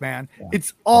politics, man. Yeah.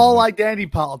 It's all identity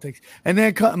politics. And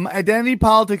then identity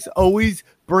politics always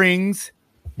brings,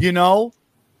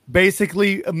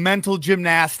 basically mental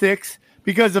gymnastics,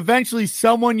 because eventually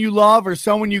someone you love or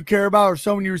someone you care about or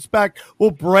someone you respect will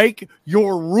break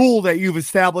your rule that you've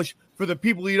established for the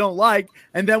people you don't like,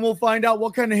 and then we'll find out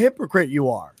what kind of hypocrite you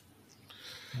are.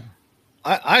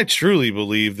 I truly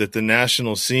believe that the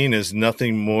national scene is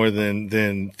nothing more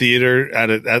than theater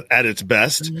at its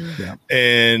best,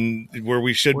 and where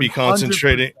we should be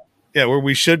concentrating. Yeah, where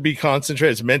we should be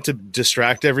concentrating. It's meant to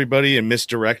distract everybody and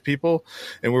misdirect people.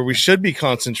 And where we should be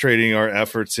concentrating our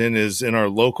efforts is in our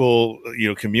local,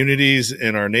 communities,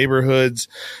 in our neighborhoods,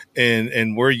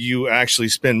 and where you actually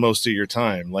spend most of your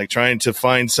time. Like trying to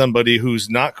find somebody who's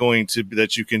not going to,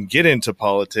 that you can get into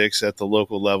politics at the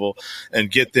local level and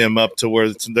get them up to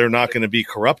where they're not going to be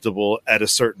corruptible at a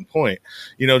certain point.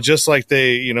 Just like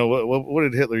they, what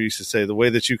did Hitler used to say? The way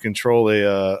that you control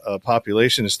a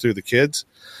population is through the kids.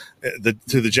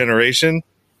 To the generation,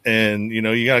 and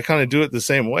you got to kind of do it the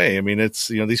same way. I mean, it's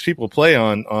these people play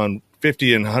on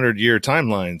 50 and 100 year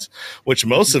timelines, which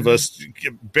most of us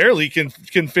barely can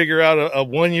figure out a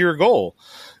 1 year goal,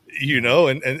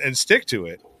 and stick to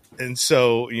it. And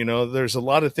so there's a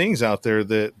lot of things out there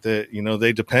that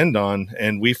they depend on,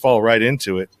 and we fall right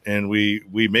into it, and we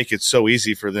make it so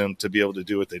easy for them to be able to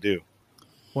do what they do.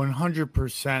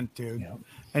 100%, dude. Yeah.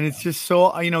 And it's just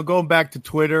so, going back to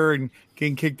Twitter and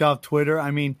getting kicked off Twitter.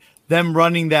 I mean, them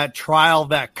running that trial,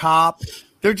 that cop,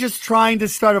 they're just trying to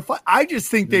start a fight. I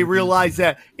just think they realize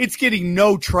that it's getting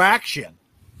no traction.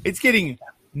 It's getting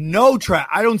no traction.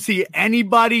 I don't see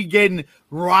anybody getting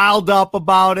riled up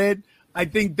about it. I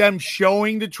think them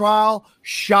showing the trial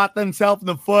shot themselves in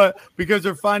the foot because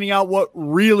they're finding out what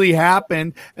really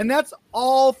happened. And that's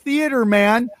all theater,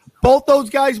 man. Both those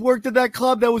guys worked at that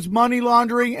club that was money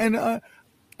laundering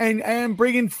and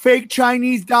bringing fake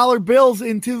Chinese dollar bills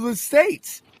into the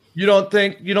States. You don't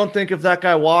think if that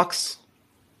guy walks,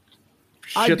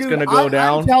 shit's going to go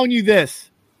down? I'm telling you this.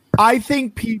 I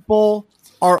think people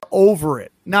are over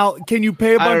it. Now, can you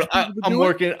pay a bunch of people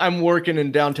to do it? I'm working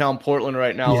in downtown Portland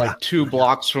right now, like 2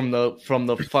 blocks from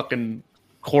the fucking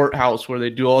courthouse where they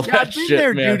do all that I've been shit,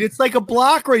 there, man. Dude. It's like a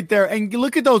block right there. And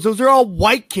look at those. Those are all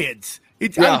white kids.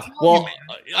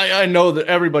 I know that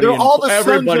everybody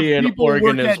in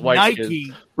Oregon is white Nike,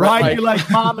 kids. Right? You're like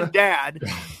mom and dad.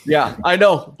 Yeah, I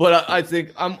know, but I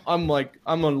think I'm a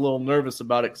little nervous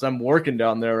about it because I'm working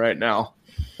down there right now,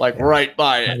 right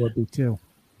by it. I would be too.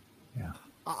 Yeah,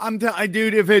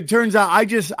 dude. If it turns out, I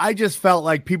just felt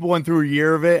like people went through a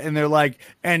year of it, and they're like,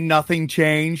 and nothing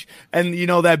changed. And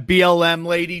that BLM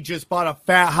lady just bought a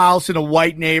fat house in a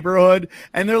white neighborhood,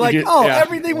 and they're like,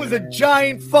 everything was a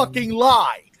giant fucking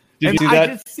lie. Did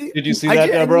you see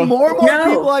that, Deborah? More and more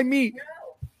people I meet.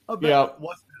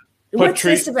 What's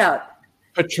this about?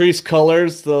 Patrisse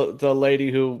Cullors, the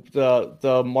lady who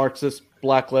the Marxist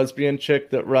black lesbian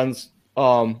chick that runs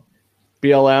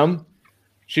BLM.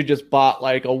 She just bought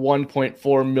like a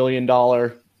 $1.4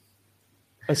 million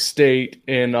estate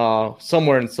in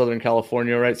somewhere in Southern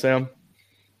California, right, Sam?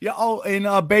 Yeah. Oh,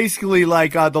 and basically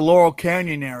like the Laurel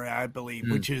Canyon area, I believe,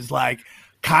 which is like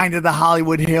kind of the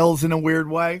Hollywood Hills in a weird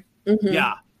way. Mm-hmm.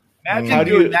 Yeah. Imagine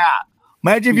doing that.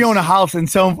 Imagine if you own a house and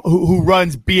someone who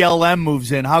runs BLM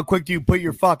moves in. How quick do you put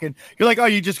your fucking? You're like, oh,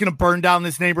 you're just gonna burn down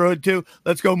this neighborhood too?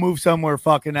 Let's go move somewhere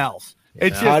fucking else.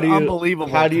 It's just unbelievable.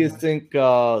 How do you think?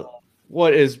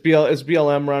 What is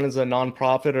BLM run as a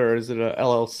nonprofit or is it a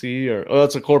LLC or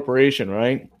that's a corporation,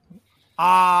 right?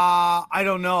 I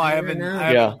don't know.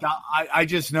 I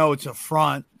just know it's a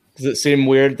front. Does it seem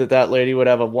weird that lady would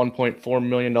have a $1.4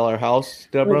 million house,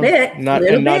 Deborah? A bit, not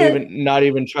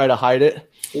even try to hide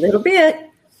it. A little bit.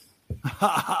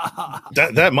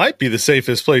 That might be the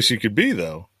safest place you could be,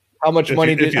 though. How much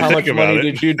money did you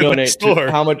donate?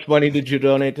 How much money did you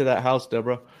donate to that house,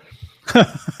 Deborah?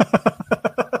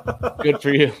 Good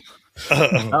for you.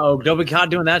 Don't be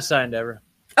caught doing that sign, Deborah.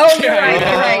 Oh, you're right.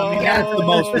 You're right. Yeah. That's the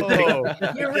most ridiculous.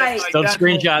 You're right. Don't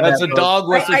screenshot That's that. a dog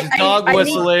whistle. She's dog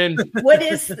whistling. What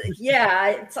is? Yeah,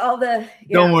 it's all the.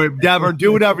 Yeah. Don't worry, Deborah.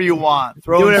 Do whatever you want.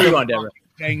 Do whatever you want, Deborah.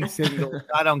 Gang signals.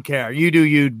 I don't care. You do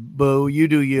you, boo. You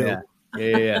do you.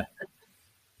 Yeah.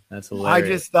 That's hilarious. I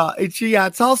just thought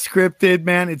it's all scripted,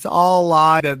 man. It's all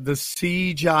lie. The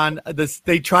siege on this.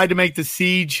 They tried to make the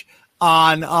siege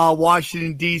on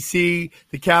Washington, D.C.,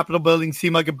 the Capitol building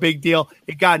seemed like a big deal.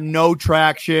 It got no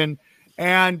traction.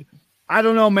 And I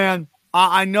don't know, man.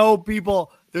 I know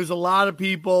people, there's a lot of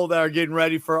people that are getting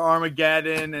ready for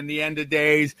Armageddon and the end of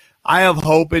days. I have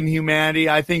hope in humanity.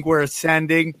 I think we're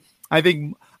ascending. I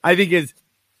think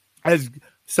as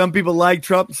some people like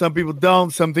Trump, some people don't.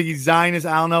 Some think he's Zionist.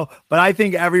 I don't know. But I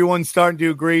think everyone's starting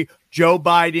to agree Joe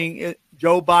Biden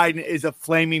is a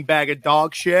flaming bag of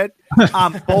dog shit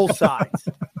on both sides.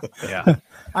 Yeah.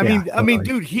 I mean,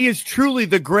 dude, he is truly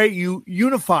the great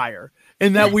unifier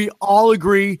in that we all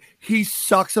agree he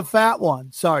sucks a fat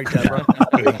one. Sorry, Deborah.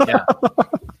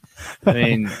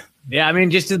 I mean,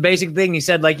 just the basic thing he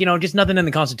said, like, just nothing in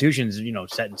the Constitution's,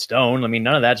 set in stone. I mean,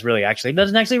 none of that's really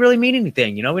doesn't actually really mean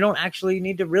anything. We don't actually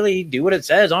need to really do what it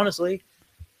says, honestly.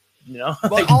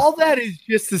 But all that is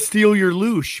just to steal your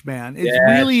loosh, man. It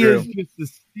really is just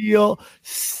to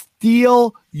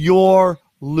steal your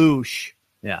loosh.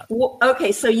 Yeah. Well,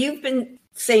 okay, so you've been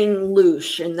saying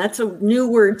loosh, and that's a new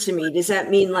word to me. Does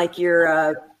that mean like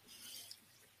your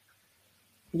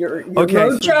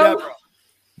mojo?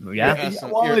 Yeah.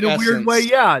 Well, in a weird way,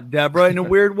 yeah, Deborah. In a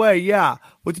weird way, yeah.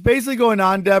 What's basically going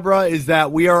on, Deborah, is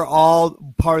that we are all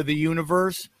part of the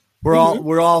universe. We're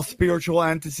all spiritual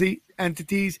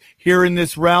entities here in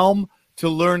this realm to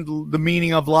learn the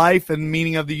meaning of life and the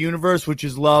meaning of the universe, which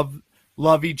is love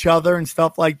each other and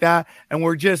stuff like that. And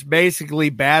we're just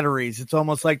basically batteries. It's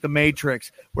almost like the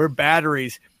Matrix. We're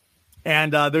batteries.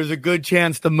 And there's a good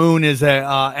chance the moon is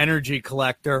a energy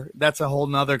collector. That's a whole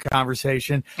nother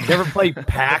conversation. You ever played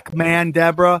Pac-Man,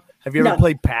 Deborah? Have you ever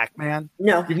played Pac-Man?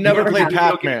 No. You've never played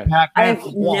Pac-Man? I've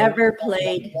never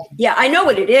played. Yeah, I know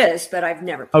what it is, but I've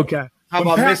never played. Okay. How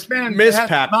about Miss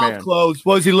Pac-Man? Mouth closed.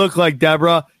 What does he look like,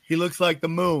 Deborah? He looks like the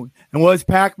moon. And what does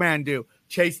Pac-Man do?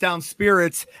 Chase down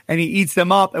spirits, and he eats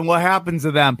them up. And what happens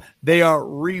to them? They are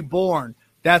reborn.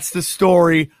 That's the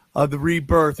story of the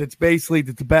rebirth. It's basically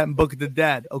the Tibetan Book of the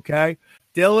Dead, okay?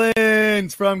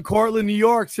 Dylan's from Cortland, New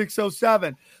York,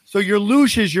 607. So your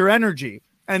loosh is your energy.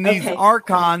 And these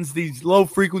archons, these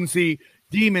low-frequency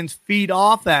demons, feed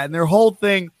off that. And their whole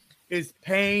thing is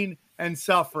pain and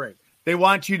suffering. They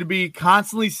want you to be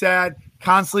constantly sad,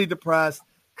 constantly depressed,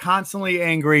 constantly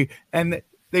angry, and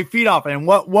they feed off it. And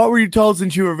what were you told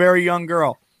since you were a very young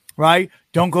girl, right?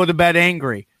 Don't go to bed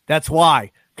angry. That's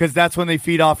why, because that's when they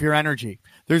feed off your energy.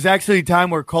 There's actually a time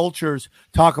where cultures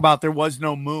talk about there was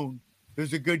no moon.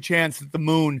 There's a good chance that the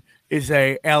moon is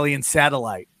a alien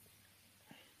satellite.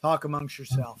 Talk amongst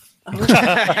yourself.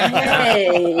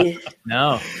 Hey.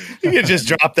 No. You can just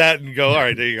drop that and go, all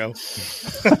right, there you go.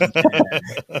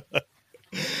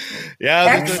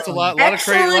 Yeah, there's a lot of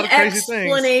crazy things.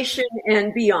 Explanation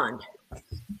and beyond.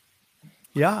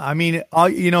 Yeah, I mean,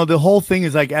 the whole thing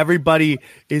is like everybody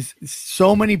is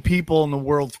so many people in the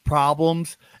world's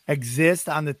problems exist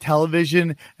on the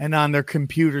television and on their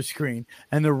computer screen.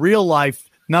 And the real life,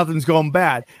 nothing's going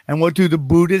bad. And what do the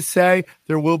Buddhists say?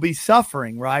 There will be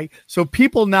suffering, right? So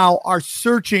people now are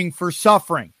searching for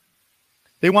suffering.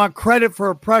 They want credit for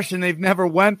oppression they've never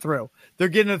went through. They're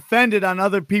getting offended on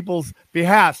other people's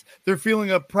behalfs. They're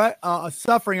feeling a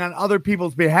suffering on other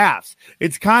people's behalfs.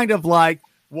 It's kind of like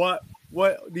what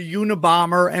the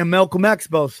Unabomber and Malcolm X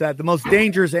both said. The most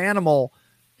dangerous animal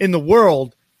in the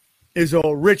world is a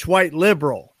rich white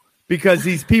liberal, because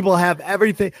these people have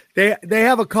everything. They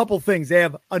have a couple things. They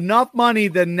have enough money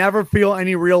to never feel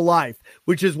any real life,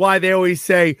 which is why they always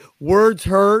say words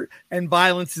hurt and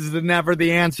violence is never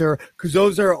the answer, because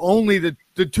those are only the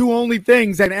two only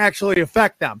things that actually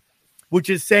affect them, which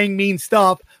is saying mean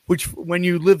stuff, which when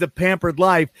you live the pampered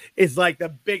life is like the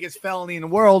biggest felony in the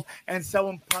world, and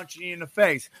someone punching you in the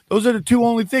face. Those are the two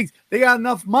only things. They got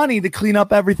enough money to clean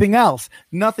up everything else.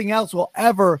 Nothing else will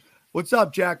ever, what's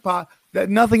up, Jackpot? That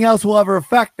nothing else will ever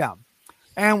affect them.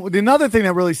 And another thing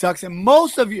that really sucks, and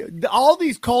most of you, all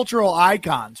these cultural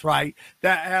icons, right,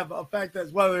 that have affected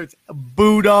us, whether it's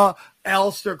Buddha,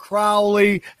 Aleister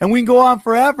Crowley, and we can go on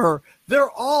forever, they're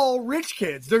all rich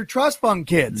kids. They're trust fund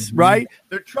kids, right?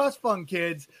 They're trust fund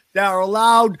kids that are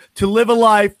allowed to live a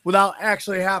life without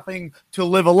actually having to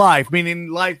live a life, meaning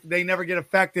life, they never get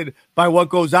affected by what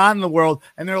goes on in the world,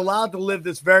 and they're allowed to live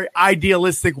this very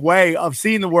idealistic way of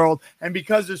seeing the world. And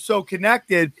because they're so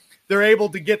connected, they're able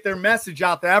to get their message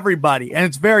out to everybody. And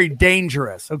it's very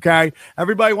dangerous. Okay.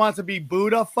 Everybody wants to be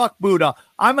Buddha. Fuck Buddha.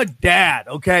 I'm a dad.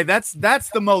 Okay. That's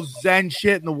the most Zen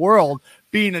shit in the world.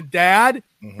 Being a dad,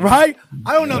 right?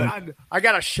 I don't know. I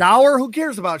got a shower. Who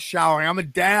cares about showering? I'm a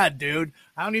dad, dude.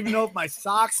 I don't even know if my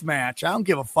socks match. I don't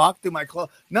give a fuck. Do my clothes?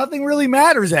 Nothing really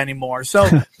matters anymore. So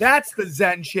that's the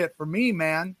Zen shit for me,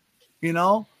 man. You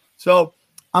know. So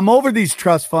I'm over these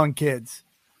trust fund kids,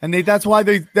 and that's why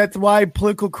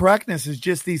political correctness is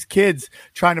just these kids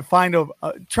trying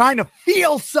to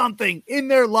feel something in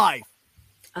their life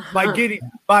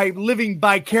by living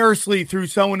vicariously through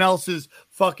someone else's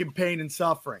fucking pain and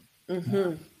suffering.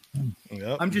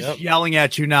 Yep, I'm just yelling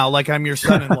at you now like I'm your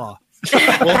son-in-law.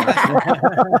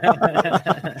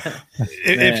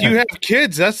 If you have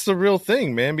kids, that's the real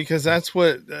thing, man, because that's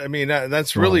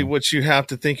that's really what you have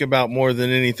to think about more than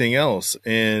anything else.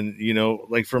 And, you know,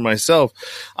 like for myself,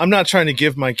 I'm not trying to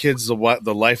give my kids the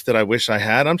life that I wish I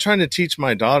had. I'm trying to teach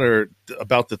my daughter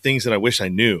about the things that I wish I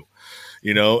knew.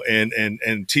 You know,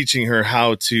 and teaching her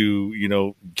how to, you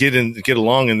know, get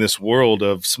along in this world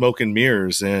of smoke and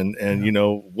mirrors and, you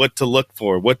know, what to look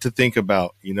for, what to think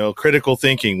about, you know, critical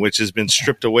thinking, which has been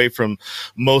stripped away from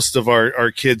most of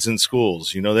our kids in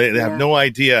schools. You know, they have no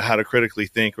idea how to critically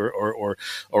think or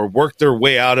work their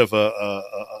way out of a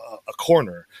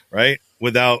corner, right?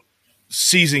 Without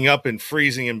seizing up and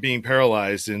freezing and being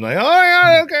paralyzed and like, oh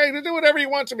yeah, okay, do whatever you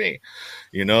want to me.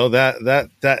 You know,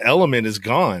 that element is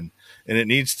gone. And it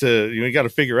needs to, you got to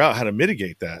figure out how to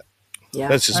mitigate that. Yeah.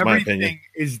 That's just my opinion. Everything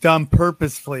is done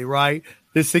purposefully, right?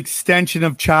 This extension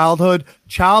of childhood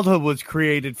was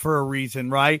created for a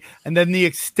reason, right? And then the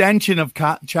extension of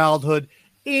childhood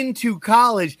into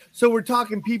college. So we're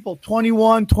talking people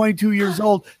 21, 22 years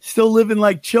old, still living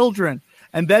like children.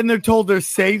 And then they're told there's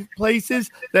safe places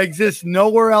that exist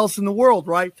nowhere else in the world,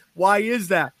 right? Why is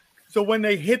that? So when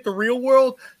they hit the real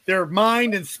world, their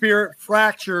mind and spirit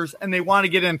fractures and they want to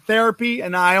get in therapy.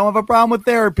 And I don't have a problem with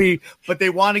therapy, but they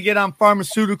want to get on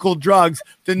pharmaceutical drugs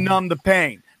to numb the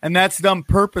pain. And that's done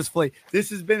purposefully. This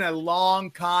has been a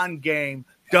long con game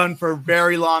done for a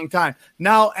very long time.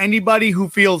 Now, anybody who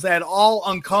feels at all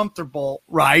uncomfortable,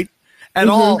 right? At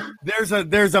all, there's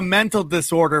a mental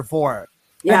disorder for it.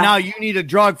 Yeah. And now you need a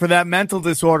drug for that mental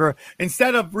disorder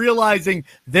instead of realizing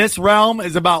this realm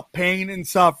is about pain and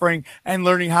suffering and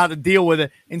learning how to deal with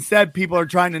it. Instead, people are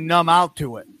trying to numb out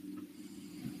to it.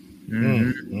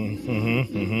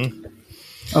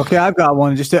 Okay, I've got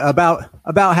one just about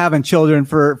having children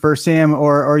for Sam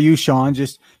or you, Sean.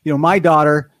 Just, you know, my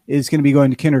daughter is going to be going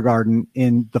to kindergarten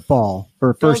in the fall for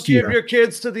her first year. Don't give your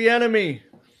kids to the enemy.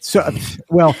 So,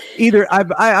 well, either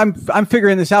I'm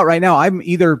figuring this out right now. I'm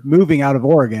either moving out of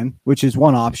Oregon, which is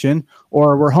one option,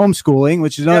 or we're homeschooling,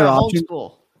 which is another option.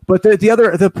 Homeschool. But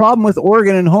the problem with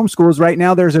Oregon and homeschools right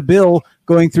now, there's a bill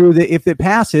going through that if it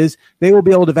passes, they will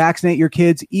be able to vaccinate your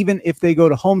kids even if they go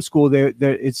to homeschool.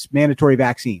 It's mandatory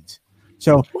vaccines.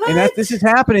 So, and this is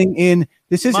happening in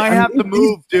this is. Might have to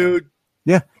move, dude.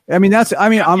 Yeah, I'm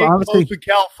honestly to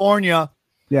California.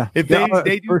 Yeah. If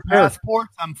they do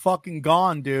passports, I'm fucking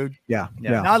gone, dude. Yeah.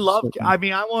 And I'm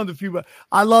one of the few,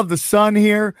 I love the sun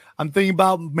here. I'm thinking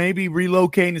about maybe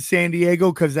relocating to San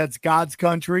Diego because that's God's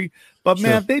country. But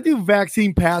man, if they do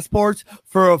vaccine passports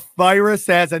for a virus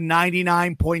that has a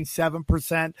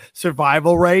 99.7%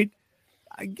 survival rate,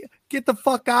 get the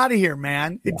fuck out of here,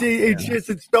 man.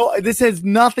 This has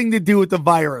nothing to do with the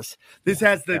virus. This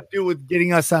has to do with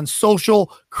getting us on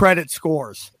social credit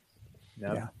scores.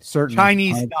 Yeah, certainly.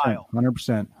 Chinese style.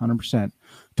 100%.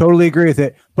 Totally agree with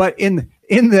it. But in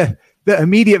the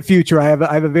immediate future, I have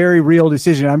a very real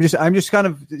decision. I'm just kind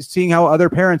of seeing how other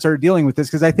parents are dealing with this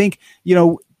because I think, you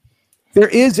know, there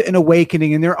is an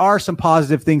awakening and there are some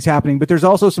positive things happening, but there's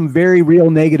also some very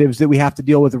real negatives that we have to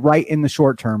deal with right in the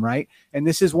short term, right? And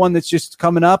this is one that's just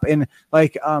coming up. And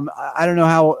like, I don't know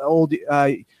how old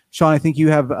Sean, I think you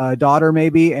have a daughter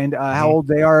maybe, and how old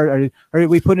they are. Are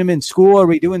we putting them in school? Are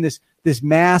we doing this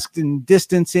masked and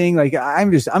distancing? Like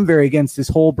I'm very against this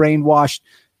whole brainwashed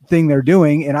thing they're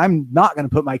doing, and I'm not going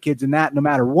to put my kids in that no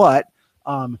matter what.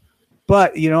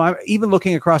 But you know, I'm even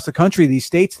looking across the country, these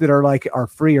states that are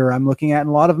freer. I'm looking at, and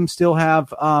a lot of them still have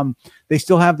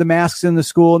the masks in the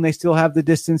school, and they still have the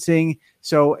distancing.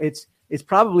 So it's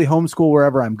probably homeschool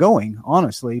wherever I'm going,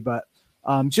 honestly. But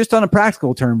just on a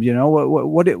practical term, you know,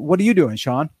 what are you doing,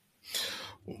 Sean?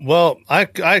 Well, I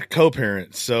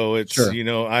co-parent, so it's you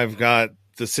know, I've got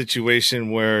the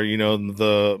situation where, you know,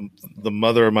 the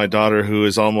mother of my daughter, who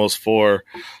is almost 4,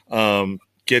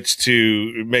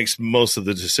 makes most of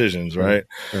the decisions, right?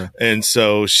 Sure. And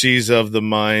so she's of the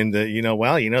mind that,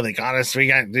 they got us, we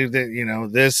got to do the,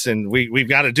 this, and we've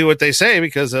got to do what they say,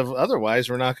 because otherwise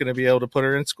we're not going to be able to put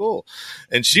her in school.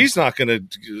 And she's not going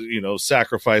to,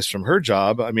 sacrifice from her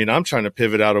job. I mean, I'm trying to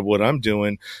pivot out of what I'm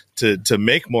doing to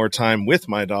make more time with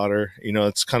my daughter.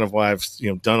 It's kind of why I've,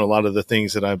 done a lot of the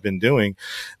things that I've been doing.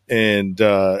 And,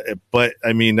 but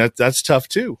I mean, that's tough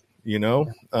too.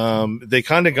 They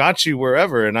kind of got you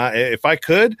wherever. And if I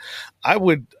could, I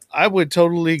would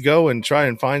totally go and try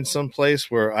and find some place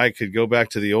where I could go back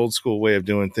to the old school way of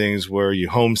doing things, where you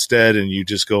homestead and you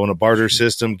just go in a barter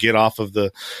system, get off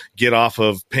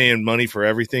of paying money for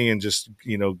everything, and just,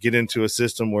 get into a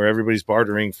system where everybody's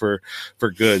bartering for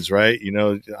goods. Right.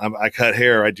 I cut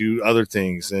hair, I do other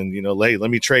things, and,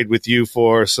 let me trade with you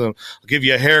for I'll give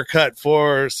you a haircut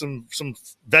for some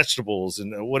vegetables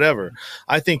and whatever.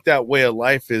 I think that way of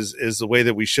life is the way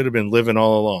that we should have been living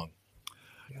all along.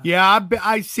 Yeah,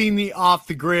 I've seen the Off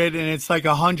the Grid, and it's like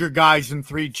 100 guys and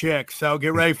 3 chicks. So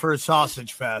get ready for a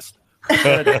sausage fest.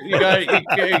 You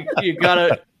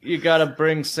gotta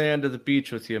bring sand to the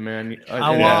beach with you, man.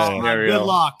 Good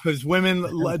luck, because women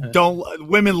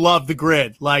love the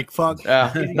grid. Like fuck,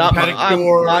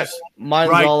 pedicures,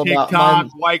 mine's right, all TikTok, about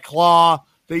White Claw.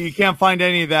 That you can't find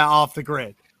any of that off the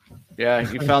grid. Yeah,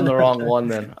 you found the wrong one.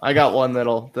 Then I got one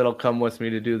that'll come with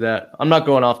me to do that. I'm not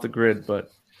going off the grid,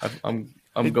 but I'm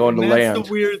going to land. That's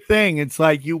the weird thing. It's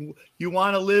like you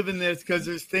want to live in this because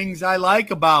there's things I like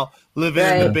about living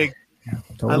in the big.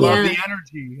 Totally. I love the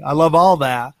energy. I love all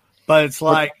that, but it's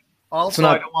like also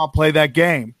I don't want to play that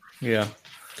game. Yeah.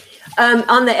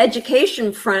 On the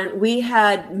education front, we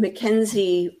had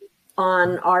Mackenzie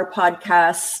on our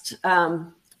podcast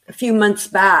a few months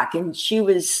back, and she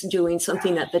was doing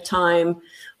something at the time,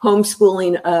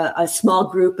 homeschooling a small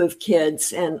group of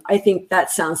kids, and I think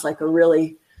that sounds like a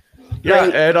really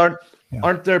great. Ed,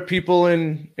 aren't there people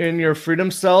in your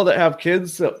Freedom Cell that have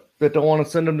kids that don't want to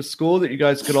send them to school, that you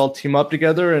guys could all team up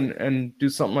together and do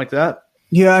something like that?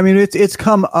 Yeah, I mean, it's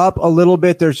come up a little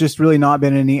bit. There's just really not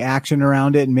been any action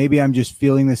around it, and maybe I'm just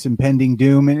feeling this impending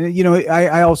doom. And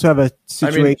I also have a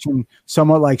situation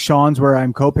somewhat like Sean's, where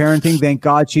I'm co-parenting. Thank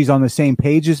God she's on the same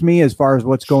page as me as far as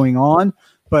what's going on.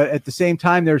 But at the same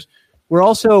time, we're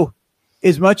also,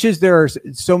 as much as there are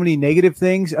so many negative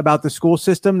things about the school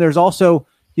system, there's also,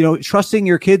 trusting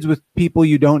your kids with people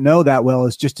you don't know that well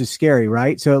is just as scary,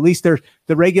 right? So at least the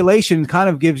regulation kind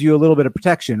of gives you a little bit of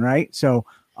protection, right? So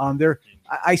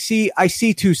I see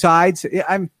two sides.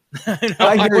 I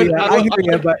hear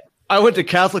you, but I went to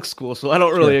Catholic school, so I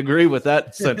don't really agree with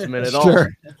that sentiment at all.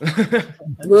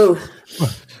 Woo.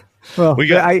 Well,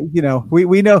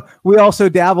 we know we also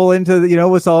dabble into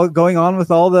what's all going on with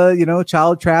all the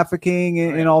child trafficking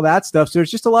and all that stuff. So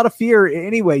there's just a lot of fear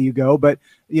any way you go. But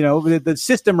the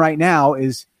system right now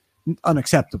is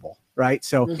unacceptable, right?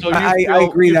 So I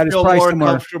agree that it's probably more somewhere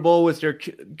comfortable with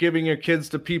giving your kids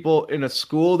to people in a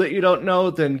school that you don't know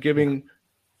than giving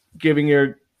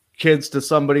your kids to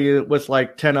somebody with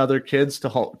like 10 other kids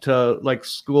to like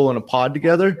school in a pod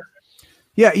together.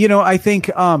 Yeah, I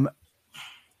think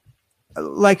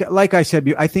like I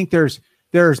said, I think there's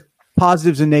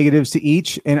positives and negatives to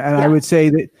each, and I would say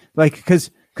that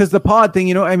because the pod thing,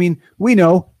 we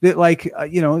know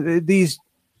that these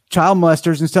child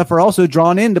molesters and stuff are also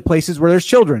drawn into places where there's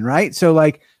children, right? So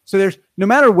there's, no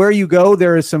matter where you go,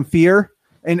 there is some fear,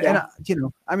 and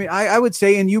I would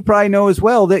say, and you probably know as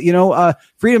well, that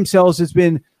Freedom Cells has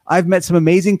been. I've met some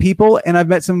amazing people, and I've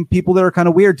met some people that are kind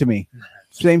of weird to me.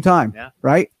 Same time,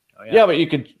 right? Oh, yeah, but you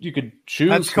could choose.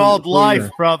 That's called life,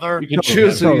 brother. You can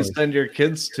choose who you send your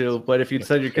kids to, but if you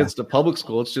send your kids to public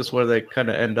school, it's just where they kind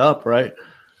of end up, right?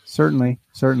 Certainly.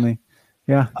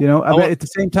 Yeah, but at the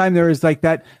same time, there is like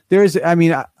that. There is, I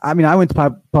went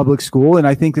to public school, and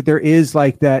I think that there is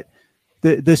like that.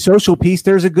 The social piece,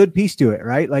 there's a good piece to it,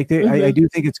 right? Like I do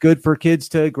think it's good for kids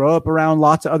to grow up around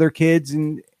lots of other kids,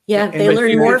 and they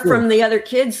learn more from the other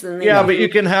kids than they do. But you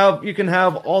can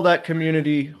have all that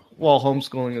community while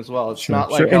homeschooling as well. It's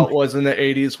not like how it was in the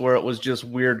 80s where it was just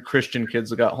weird Christian kids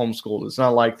that got homeschooled. It's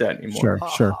not like that anymore.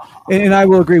 Sure. And I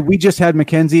will agree. We just had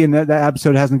Mackenzie, and that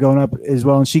episode hasn't gone up as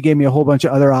well. And she gave me a whole bunch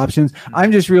of other options.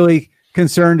 I'm just really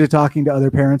concerned to talking to other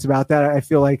parents about that. I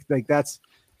feel like that's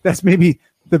maybe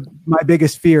my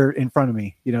biggest fear in front of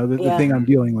me, the thing I'm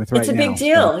dealing with right now. It's a big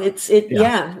deal.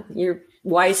 So, you're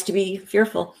wise to be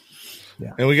fearful.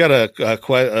 Yeah. And we got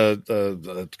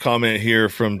a comment here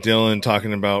from Dylan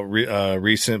talking about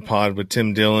recent pod with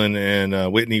Tim Dillon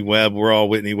and Whitney Webb. We're all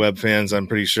Whitney Webb fans, I'm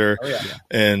pretty sure,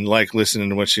 and like listening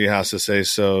to what she has to say.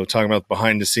 So talking about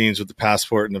behind the scenes with the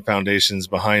passport and the foundations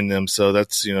behind them. So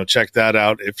that's, check that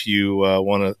out if you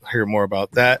want to hear more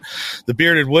about that. The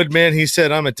Bearded Woodman, he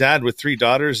said, I'm a dad with 3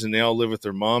 daughters and they all live with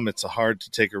their mom. It's hard to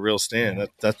take a real stand.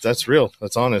 That's real.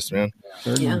 That's honest, man.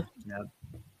 Yeah.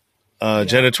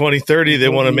 Jenna 2030, they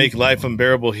want to make life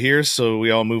unbearable here, so we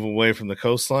all move away from the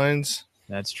coastlines.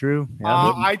 That's true.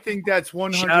 I think that's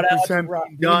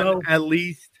 100% done, at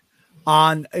least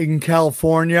in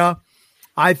California.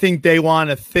 I think they want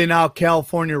to thin out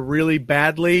California really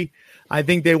badly. I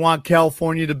think they want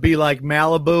California to be like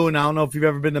Malibu, and I don't know if you've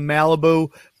ever been to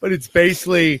Malibu, but it's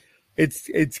basically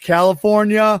it's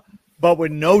California, but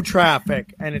with no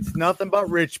traffic, and it's nothing but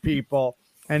rich people.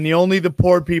 And the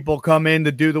poor people come in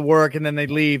to do the work and then they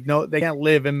leave. No, they can't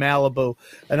live in Malibu.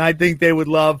 And I think they would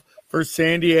love for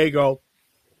San Diego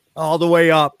all the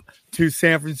way up to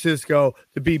San Francisco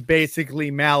to be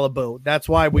basically Malibu. That's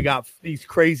why we got these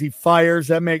crazy fires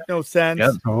that make no sense.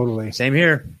 Yep, totally. Same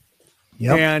here.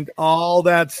 Yep. And all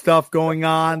that stuff going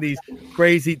on, these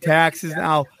crazy taxes.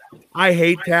 Now, I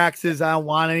hate taxes. I don't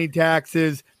want any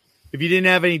taxes. If you didn't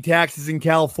have any taxes in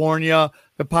California,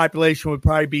 the population would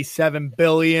probably be 7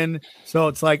 billion. So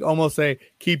it's like almost a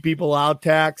keep people out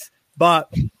tax.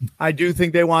 But I do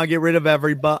think they want to get rid of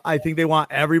everybody. I think they want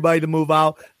everybody to move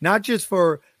out, not just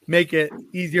for make it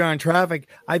easier on traffic.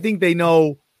 I think they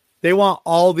know they want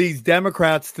all these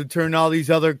Democrats to turn all these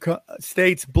other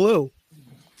states blue.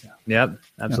 Yep,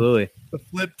 absolutely. To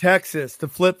flip Texas, to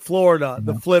flip Florida,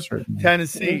 to flip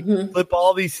Tennessee, flip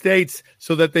all these states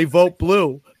so that they vote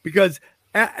blue. Because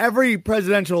every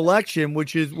presidential election,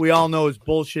 which is we all know is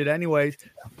bullshit anyways,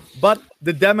 but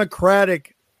the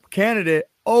Democratic candidate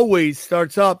always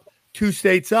starts up 2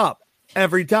 states up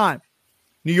every time.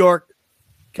 New York,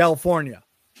 California,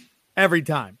 every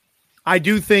time. I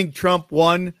do think Trump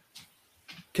won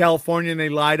California and they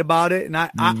lied about it. And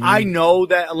I know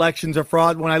that elections are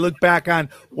fraud. When I look back on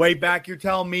way back, you're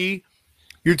telling me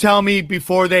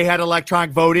before they had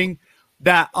electronic voting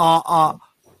that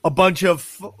a bunch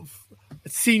of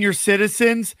senior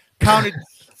citizens counted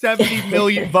 70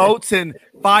 million votes in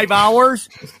 5 hours?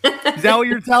 Is that what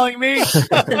you're telling me?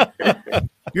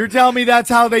 You're telling me that's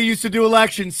how they used to do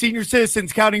elections, senior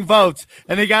citizens counting votes,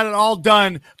 and they got it all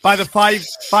done by the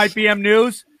 5 p.m.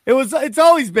 news? It's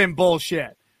always been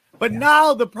bullshit. But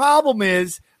now the problem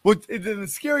is, the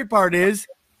scary part is,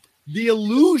 the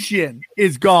illusion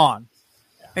is gone.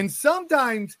 And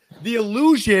sometimes the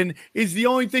illusion is the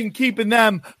only thing keeping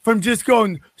them from just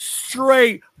going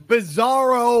straight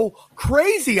bizarro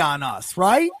crazy on us,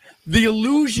 right? The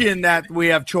illusion that we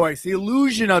have choice, the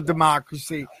illusion of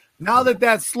democracy. Now that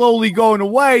that's slowly going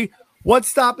away, what's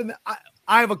stopping them?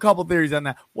 I have a couple theories on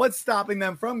that. What's stopping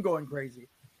them from going crazy?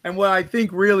 And what I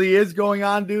think really is going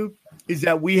on, dude, is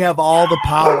that we have all the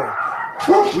power.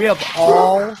 We have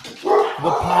all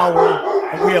the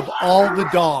power, and we have all the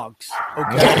dogs.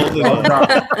 Okay,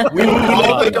 we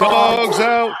let the dogs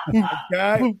out.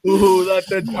 Okay, ooh, let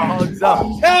the dogs out.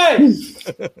 Hey,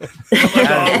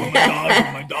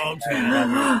 my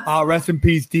dogs. Rest in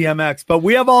peace, DMX. But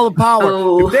we have all the power.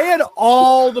 Oh. If they had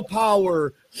all the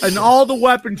power and all the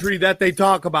weaponry that they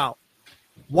talk about,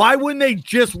 why wouldn't they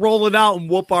just roll it out and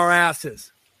whoop our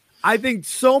asses? I think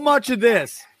so much of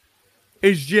this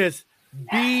is just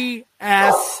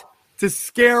BS to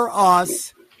scare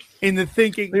us into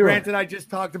thinking. Granted, I just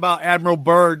talked about Admiral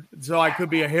Byrd, so I could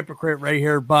be a hypocrite right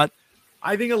here, but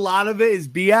I think a lot of it is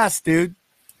BS, dude,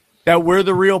 that we're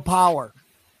the real power.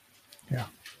 Yeah.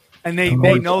 And they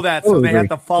know that, so they have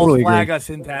to false flag us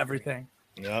into everything.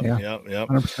 Yep.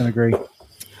 100% agree.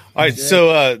 All right,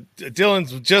 so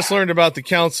Dylan's just learned about the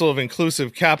Council of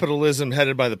Inclusive Capitalism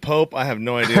headed by the Pope. I have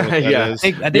no idea what that is.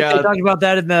 I think they talked about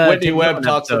that in the Whitney Webb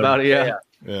talks about it.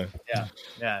 Yeah.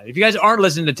 If you guys aren't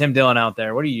listening to Tim Dillon out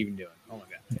there, what are you even doing? Oh my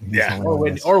god. Yeah.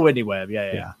 Or Whitney Webb.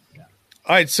 Yeah.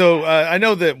 All right, so I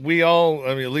know that we all,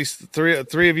 at least three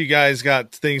of you guys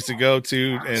got things to go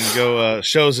to and go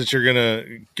shows that you're gonna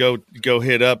go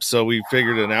hit up. So we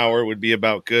figured an hour would be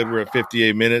about good. We're at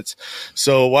 58 minutes,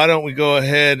 so why don't we go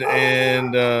ahead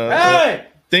and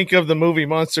think of the movie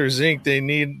Monsters Inc. They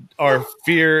need our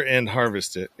fear and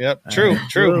harvest it. Yep, true.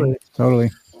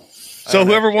 Totally. So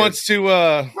whoever wants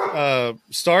to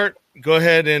start, go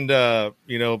ahead and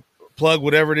plug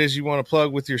whatever it is you want to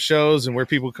plug with your shows and where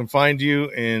people can find you,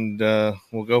 and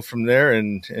we'll go from there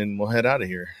and we'll head out of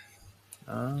here.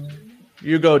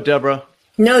 You go, Deborah.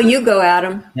 No, you go,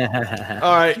 Adam.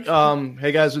 All right.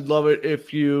 Hey guys, we'd love it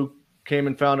if you came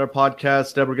and found our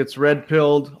podcast. Deborah Gets Red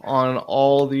Pilled on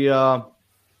all the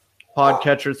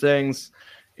podcatcher things.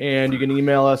 And you can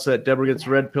email us at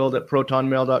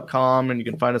deborahgetsredpilled@protonmail.com, and you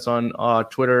can find us on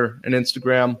Twitter and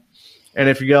Instagram. And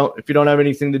if you don't have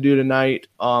anything to do tonight,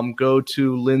 go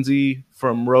to Lindsay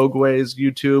from Rogueways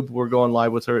YouTube. We're going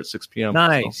live with her at 6 p.m.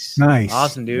 Nice. So. Nice.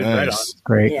 Awesome, dude. Nice. Right on.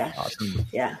 Great. Yeah. Awesome.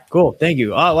 Yeah. Cool. Thank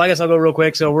you. Well, I guess I'll go real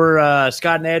quick. So we're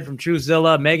Scott and Ed from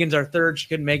Truthzilla. Megan's our third. She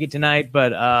couldn't make it tonight,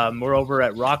 but we're over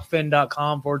at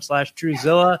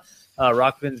rockfin.com/Truthzilla.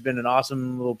 Rockfin's been an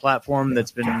awesome little platform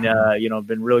that's been,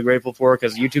 been really grateful for,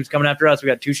 because YouTube's coming after us. We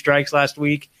got 2 strikes last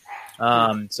week.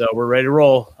 So we're ready to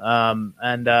roll. So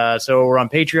we're on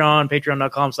Patreon,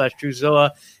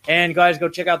 patreon.com/Truthzilla. And guys, go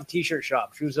check out the t-shirt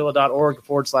shop,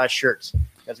 truthzilla.org/shirts.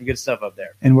 Got some good stuff up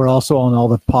there. And we're also on all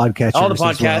the podcatchers. All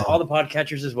the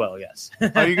podcatchers as well. Yes.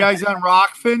 Are you guys on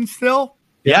Rockfin still?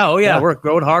 Yeah. Oh yeah. Yeah. We're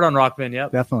going hard on Rockfin.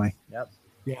 Yep. Definitely. Yep.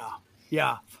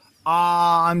 Yeah.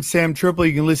 I'm Sam Tripoli.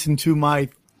 You can listen to my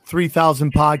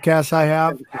 3,000 podcasts I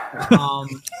have.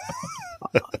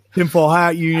 Tinfoil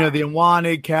Hat, The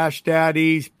Unwanted, Cash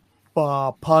Daddies,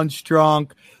 Punch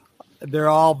Drunk. They're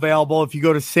all available. If you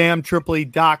go to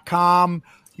samtripoli.com,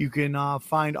 you can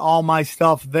find all my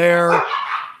stuff there,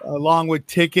 along with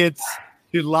tickets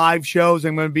to live shows.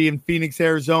 I'm going to be in Phoenix,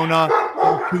 Arizona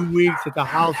in 2 weeks at the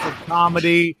House of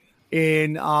Comedy.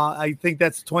 I think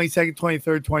that's the 22nd,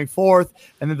 23rd, 24th.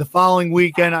 And then the following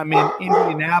weekend, I'm in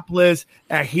Indianapolis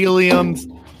at Helium's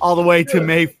all the way to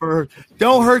May 1st.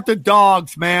 Don't hurt the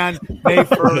dogs, man. May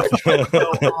 1st. So,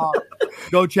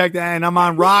 go check that. And I'm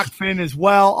on Rockfin as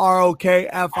well,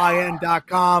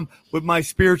 ROKFIN.com, with my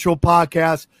spiritual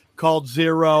podcast called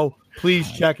Zero. Please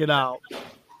check it out.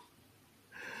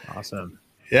 Awesome.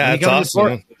 Yeah, it's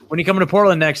awesome. When are you coming to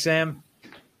Portland next, Sam?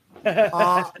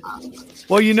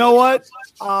 Well, you know what?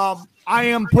 I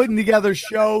am putting together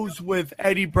shows with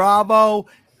Eddie Bravo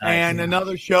and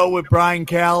another show with Brian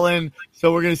Callen.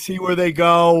 So we're going to see where they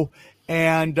go.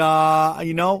 And,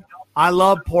 I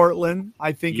love Portland.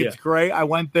 I think it's great. I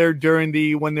went there during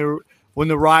when the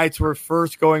riots were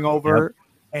first going over.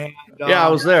 Yep. And I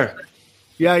was there.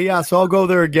 Yeah. So I'll go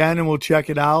there again and we'll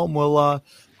check it out. And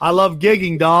I love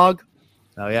gigging, dog.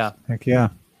 Oh yeah. Heck yeah.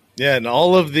 Yeah, and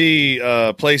all of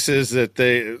the places that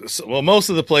most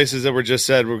of the places that were just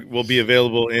said will be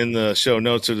available in the show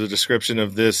notes or the description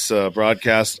of this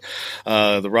broadcast,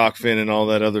 the Rockfin and all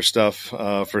that other stuff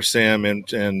for Sam and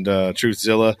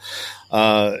Truthzilla.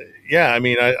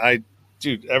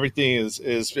 Dude, everything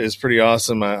is pretty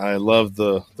awesome. I love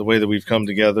the way that we've come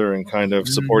together and kind of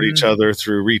support each other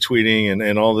through retweeting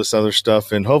and all this other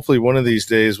stuff. And hopefully one of these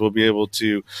days we'll be able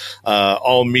to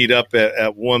all meet up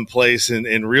at one place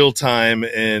in real time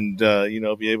and,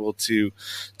 be able to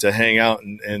hang out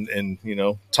and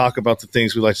talk about the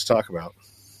things we like to talk about.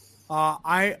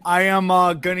 I am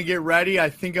going to get ready.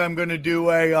 I think I'm going to do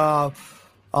a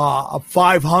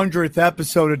 500th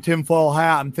episode of Tinfoil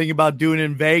Hat. I'm thinking about doing it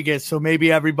in Vegas, so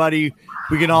maybe we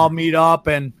can all meet up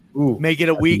and make it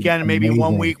a weekend. And maybe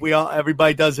 1 week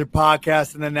everybody does their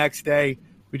podcast, and the next day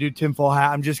we do Tinfoil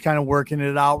Hat. I'm just kind of working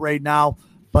it out right now,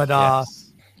 but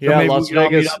Las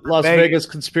Vegas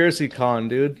Conspiracy Con,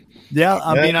 dude. Yeah,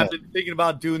 I've been thinking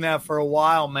about doing that for a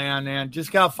while, man, and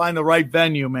just gotta find the right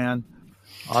venue, man.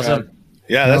 Awesome.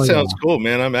 Yeah, that sounds cool,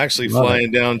 man. I'm actually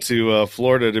flying down to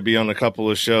Florida to be on a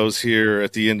couple of shows here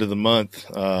at the end of the month,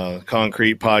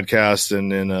 Concrete Podcast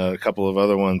and then a couple of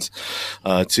other ones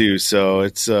too. So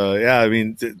it's,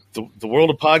 the world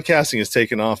of podcasting is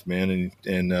taking off, man,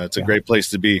 and it's a great place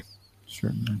to be.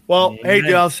 Sure. Well, hey,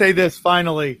 dude, I'll say this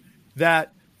finally,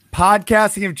 that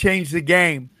podcasting have changed the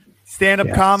game.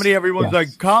 Stand-up comedy, everyone's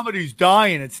like, comedy's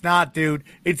dying. It's not, dude.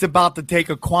 It's about to take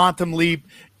a quantum leap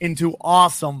into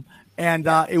awesome. And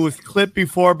it was clipped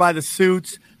before by the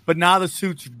Suits, but now the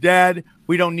Suits are dead.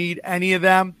 We don't need any of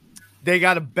them. They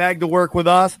got to beg to work with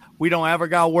us. We don't ever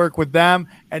got to work with them.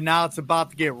 And now it's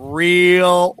about to get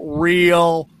real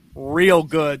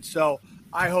good. So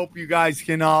I hope you guys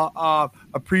can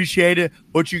appreciate it,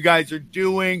 what you guys are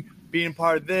doing, being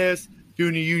part of this,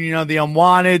 doing the Union of the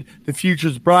Unwanted. The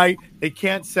future's bright. They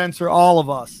can't censor all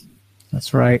of us.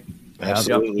 That's right.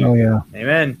 Absolutely. Oh, yeah.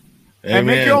 Amen. And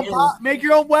make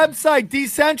your own website,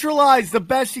 decentralized the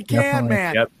best you can, Definitely.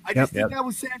 man. Yep. I just think that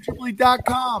was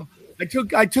samtripoli.com. I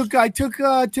took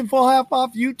Tinfoil Hat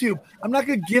off YouTube. I'm not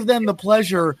going to give them the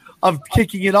pleasure of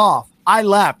kicking it off. I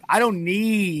left. I don't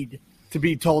need to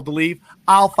be told to leave.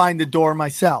 I'll find the door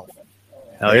myself.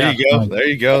 There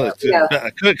you go. Yeah.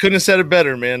 I couldn't have said it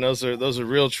better, man. Those are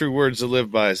real true words to live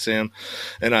by, Sam.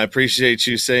 And I appreciate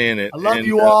you saying it. I love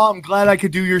you all. I'm glad I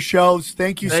could do your shows.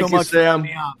 Thank you so much, Sam. for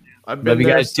coming out. I've been love you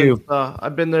guys too.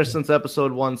 I've been there since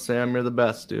episode 1, Sam. You're the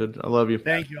best, dude. I love you.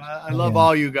 Thank you. I love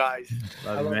all you guys.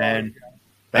 Love you, man.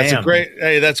 That's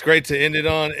that's great to end it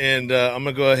on. And I'm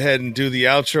going to go ahead and do the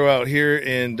outro out here.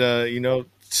 And,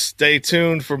 stay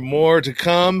tuned for more to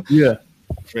come. Yeah.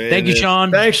 Thank you,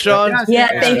 Sean. Thanks, Sean.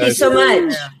 Yeah, thank you so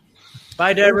much.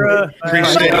 Bye, Deborah.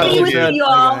 Appreciate Being with it. you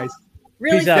all.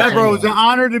 Really, Peace out. Deborah, it was an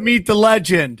honor to meet the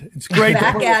legend. It's great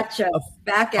back to at you.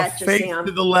 Back a at you, face Sam.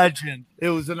 to the legend. It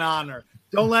was an honor.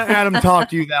 Don't let Adam talk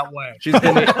to you that way. She's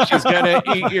gonna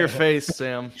eat your face,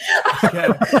 Sam. Okay.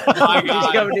 Bye, He's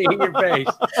guys. coming to eat your face.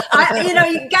 You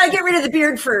got to get rid of the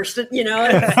beard first. Come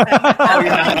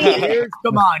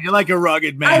on, you're like a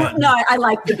rugged man. I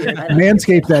like the beard.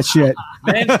 Manscape that shit.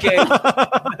 Manscaped.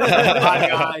 Bye,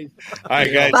 guys. All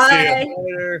right, guys. Bye. See ya.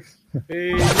 Later.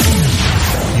 Peace.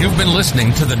 You've been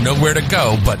listening to the Nowhere to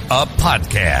Go But Up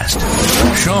podcast.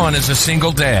 Sean is a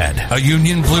single dad, a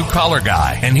union blue-collar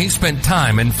guy, and he spent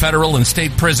time in federal and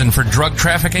state prison for drug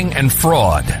trafficking and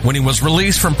fraud. When he was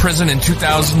released from prison in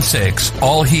 2006,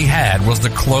 all he had was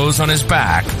the clothes on his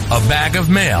back, a bag of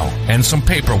mail, and some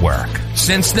paperwork.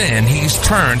 Since then, he's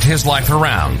turned his life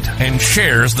around and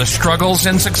shares the struggles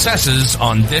and successes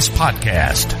on this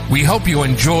podcast. We hope you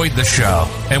enjoyed the show,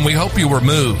 and we hope you were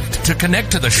moved to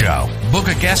connect to the show. Book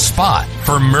a guest spot.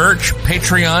 For merch,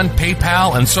 Patreon,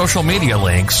 PayPal, and social media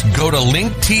links, go to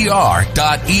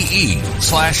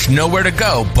linktr.ee/nowhere to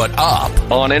go but up.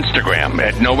 On Instagram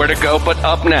at Nowhere to Go But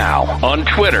Up Now. On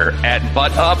Twitter at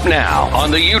But Up Now.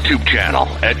 On the YouTube channel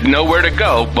at Nowhere to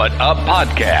Go But Up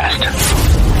Podcast.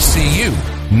 See you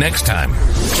next time.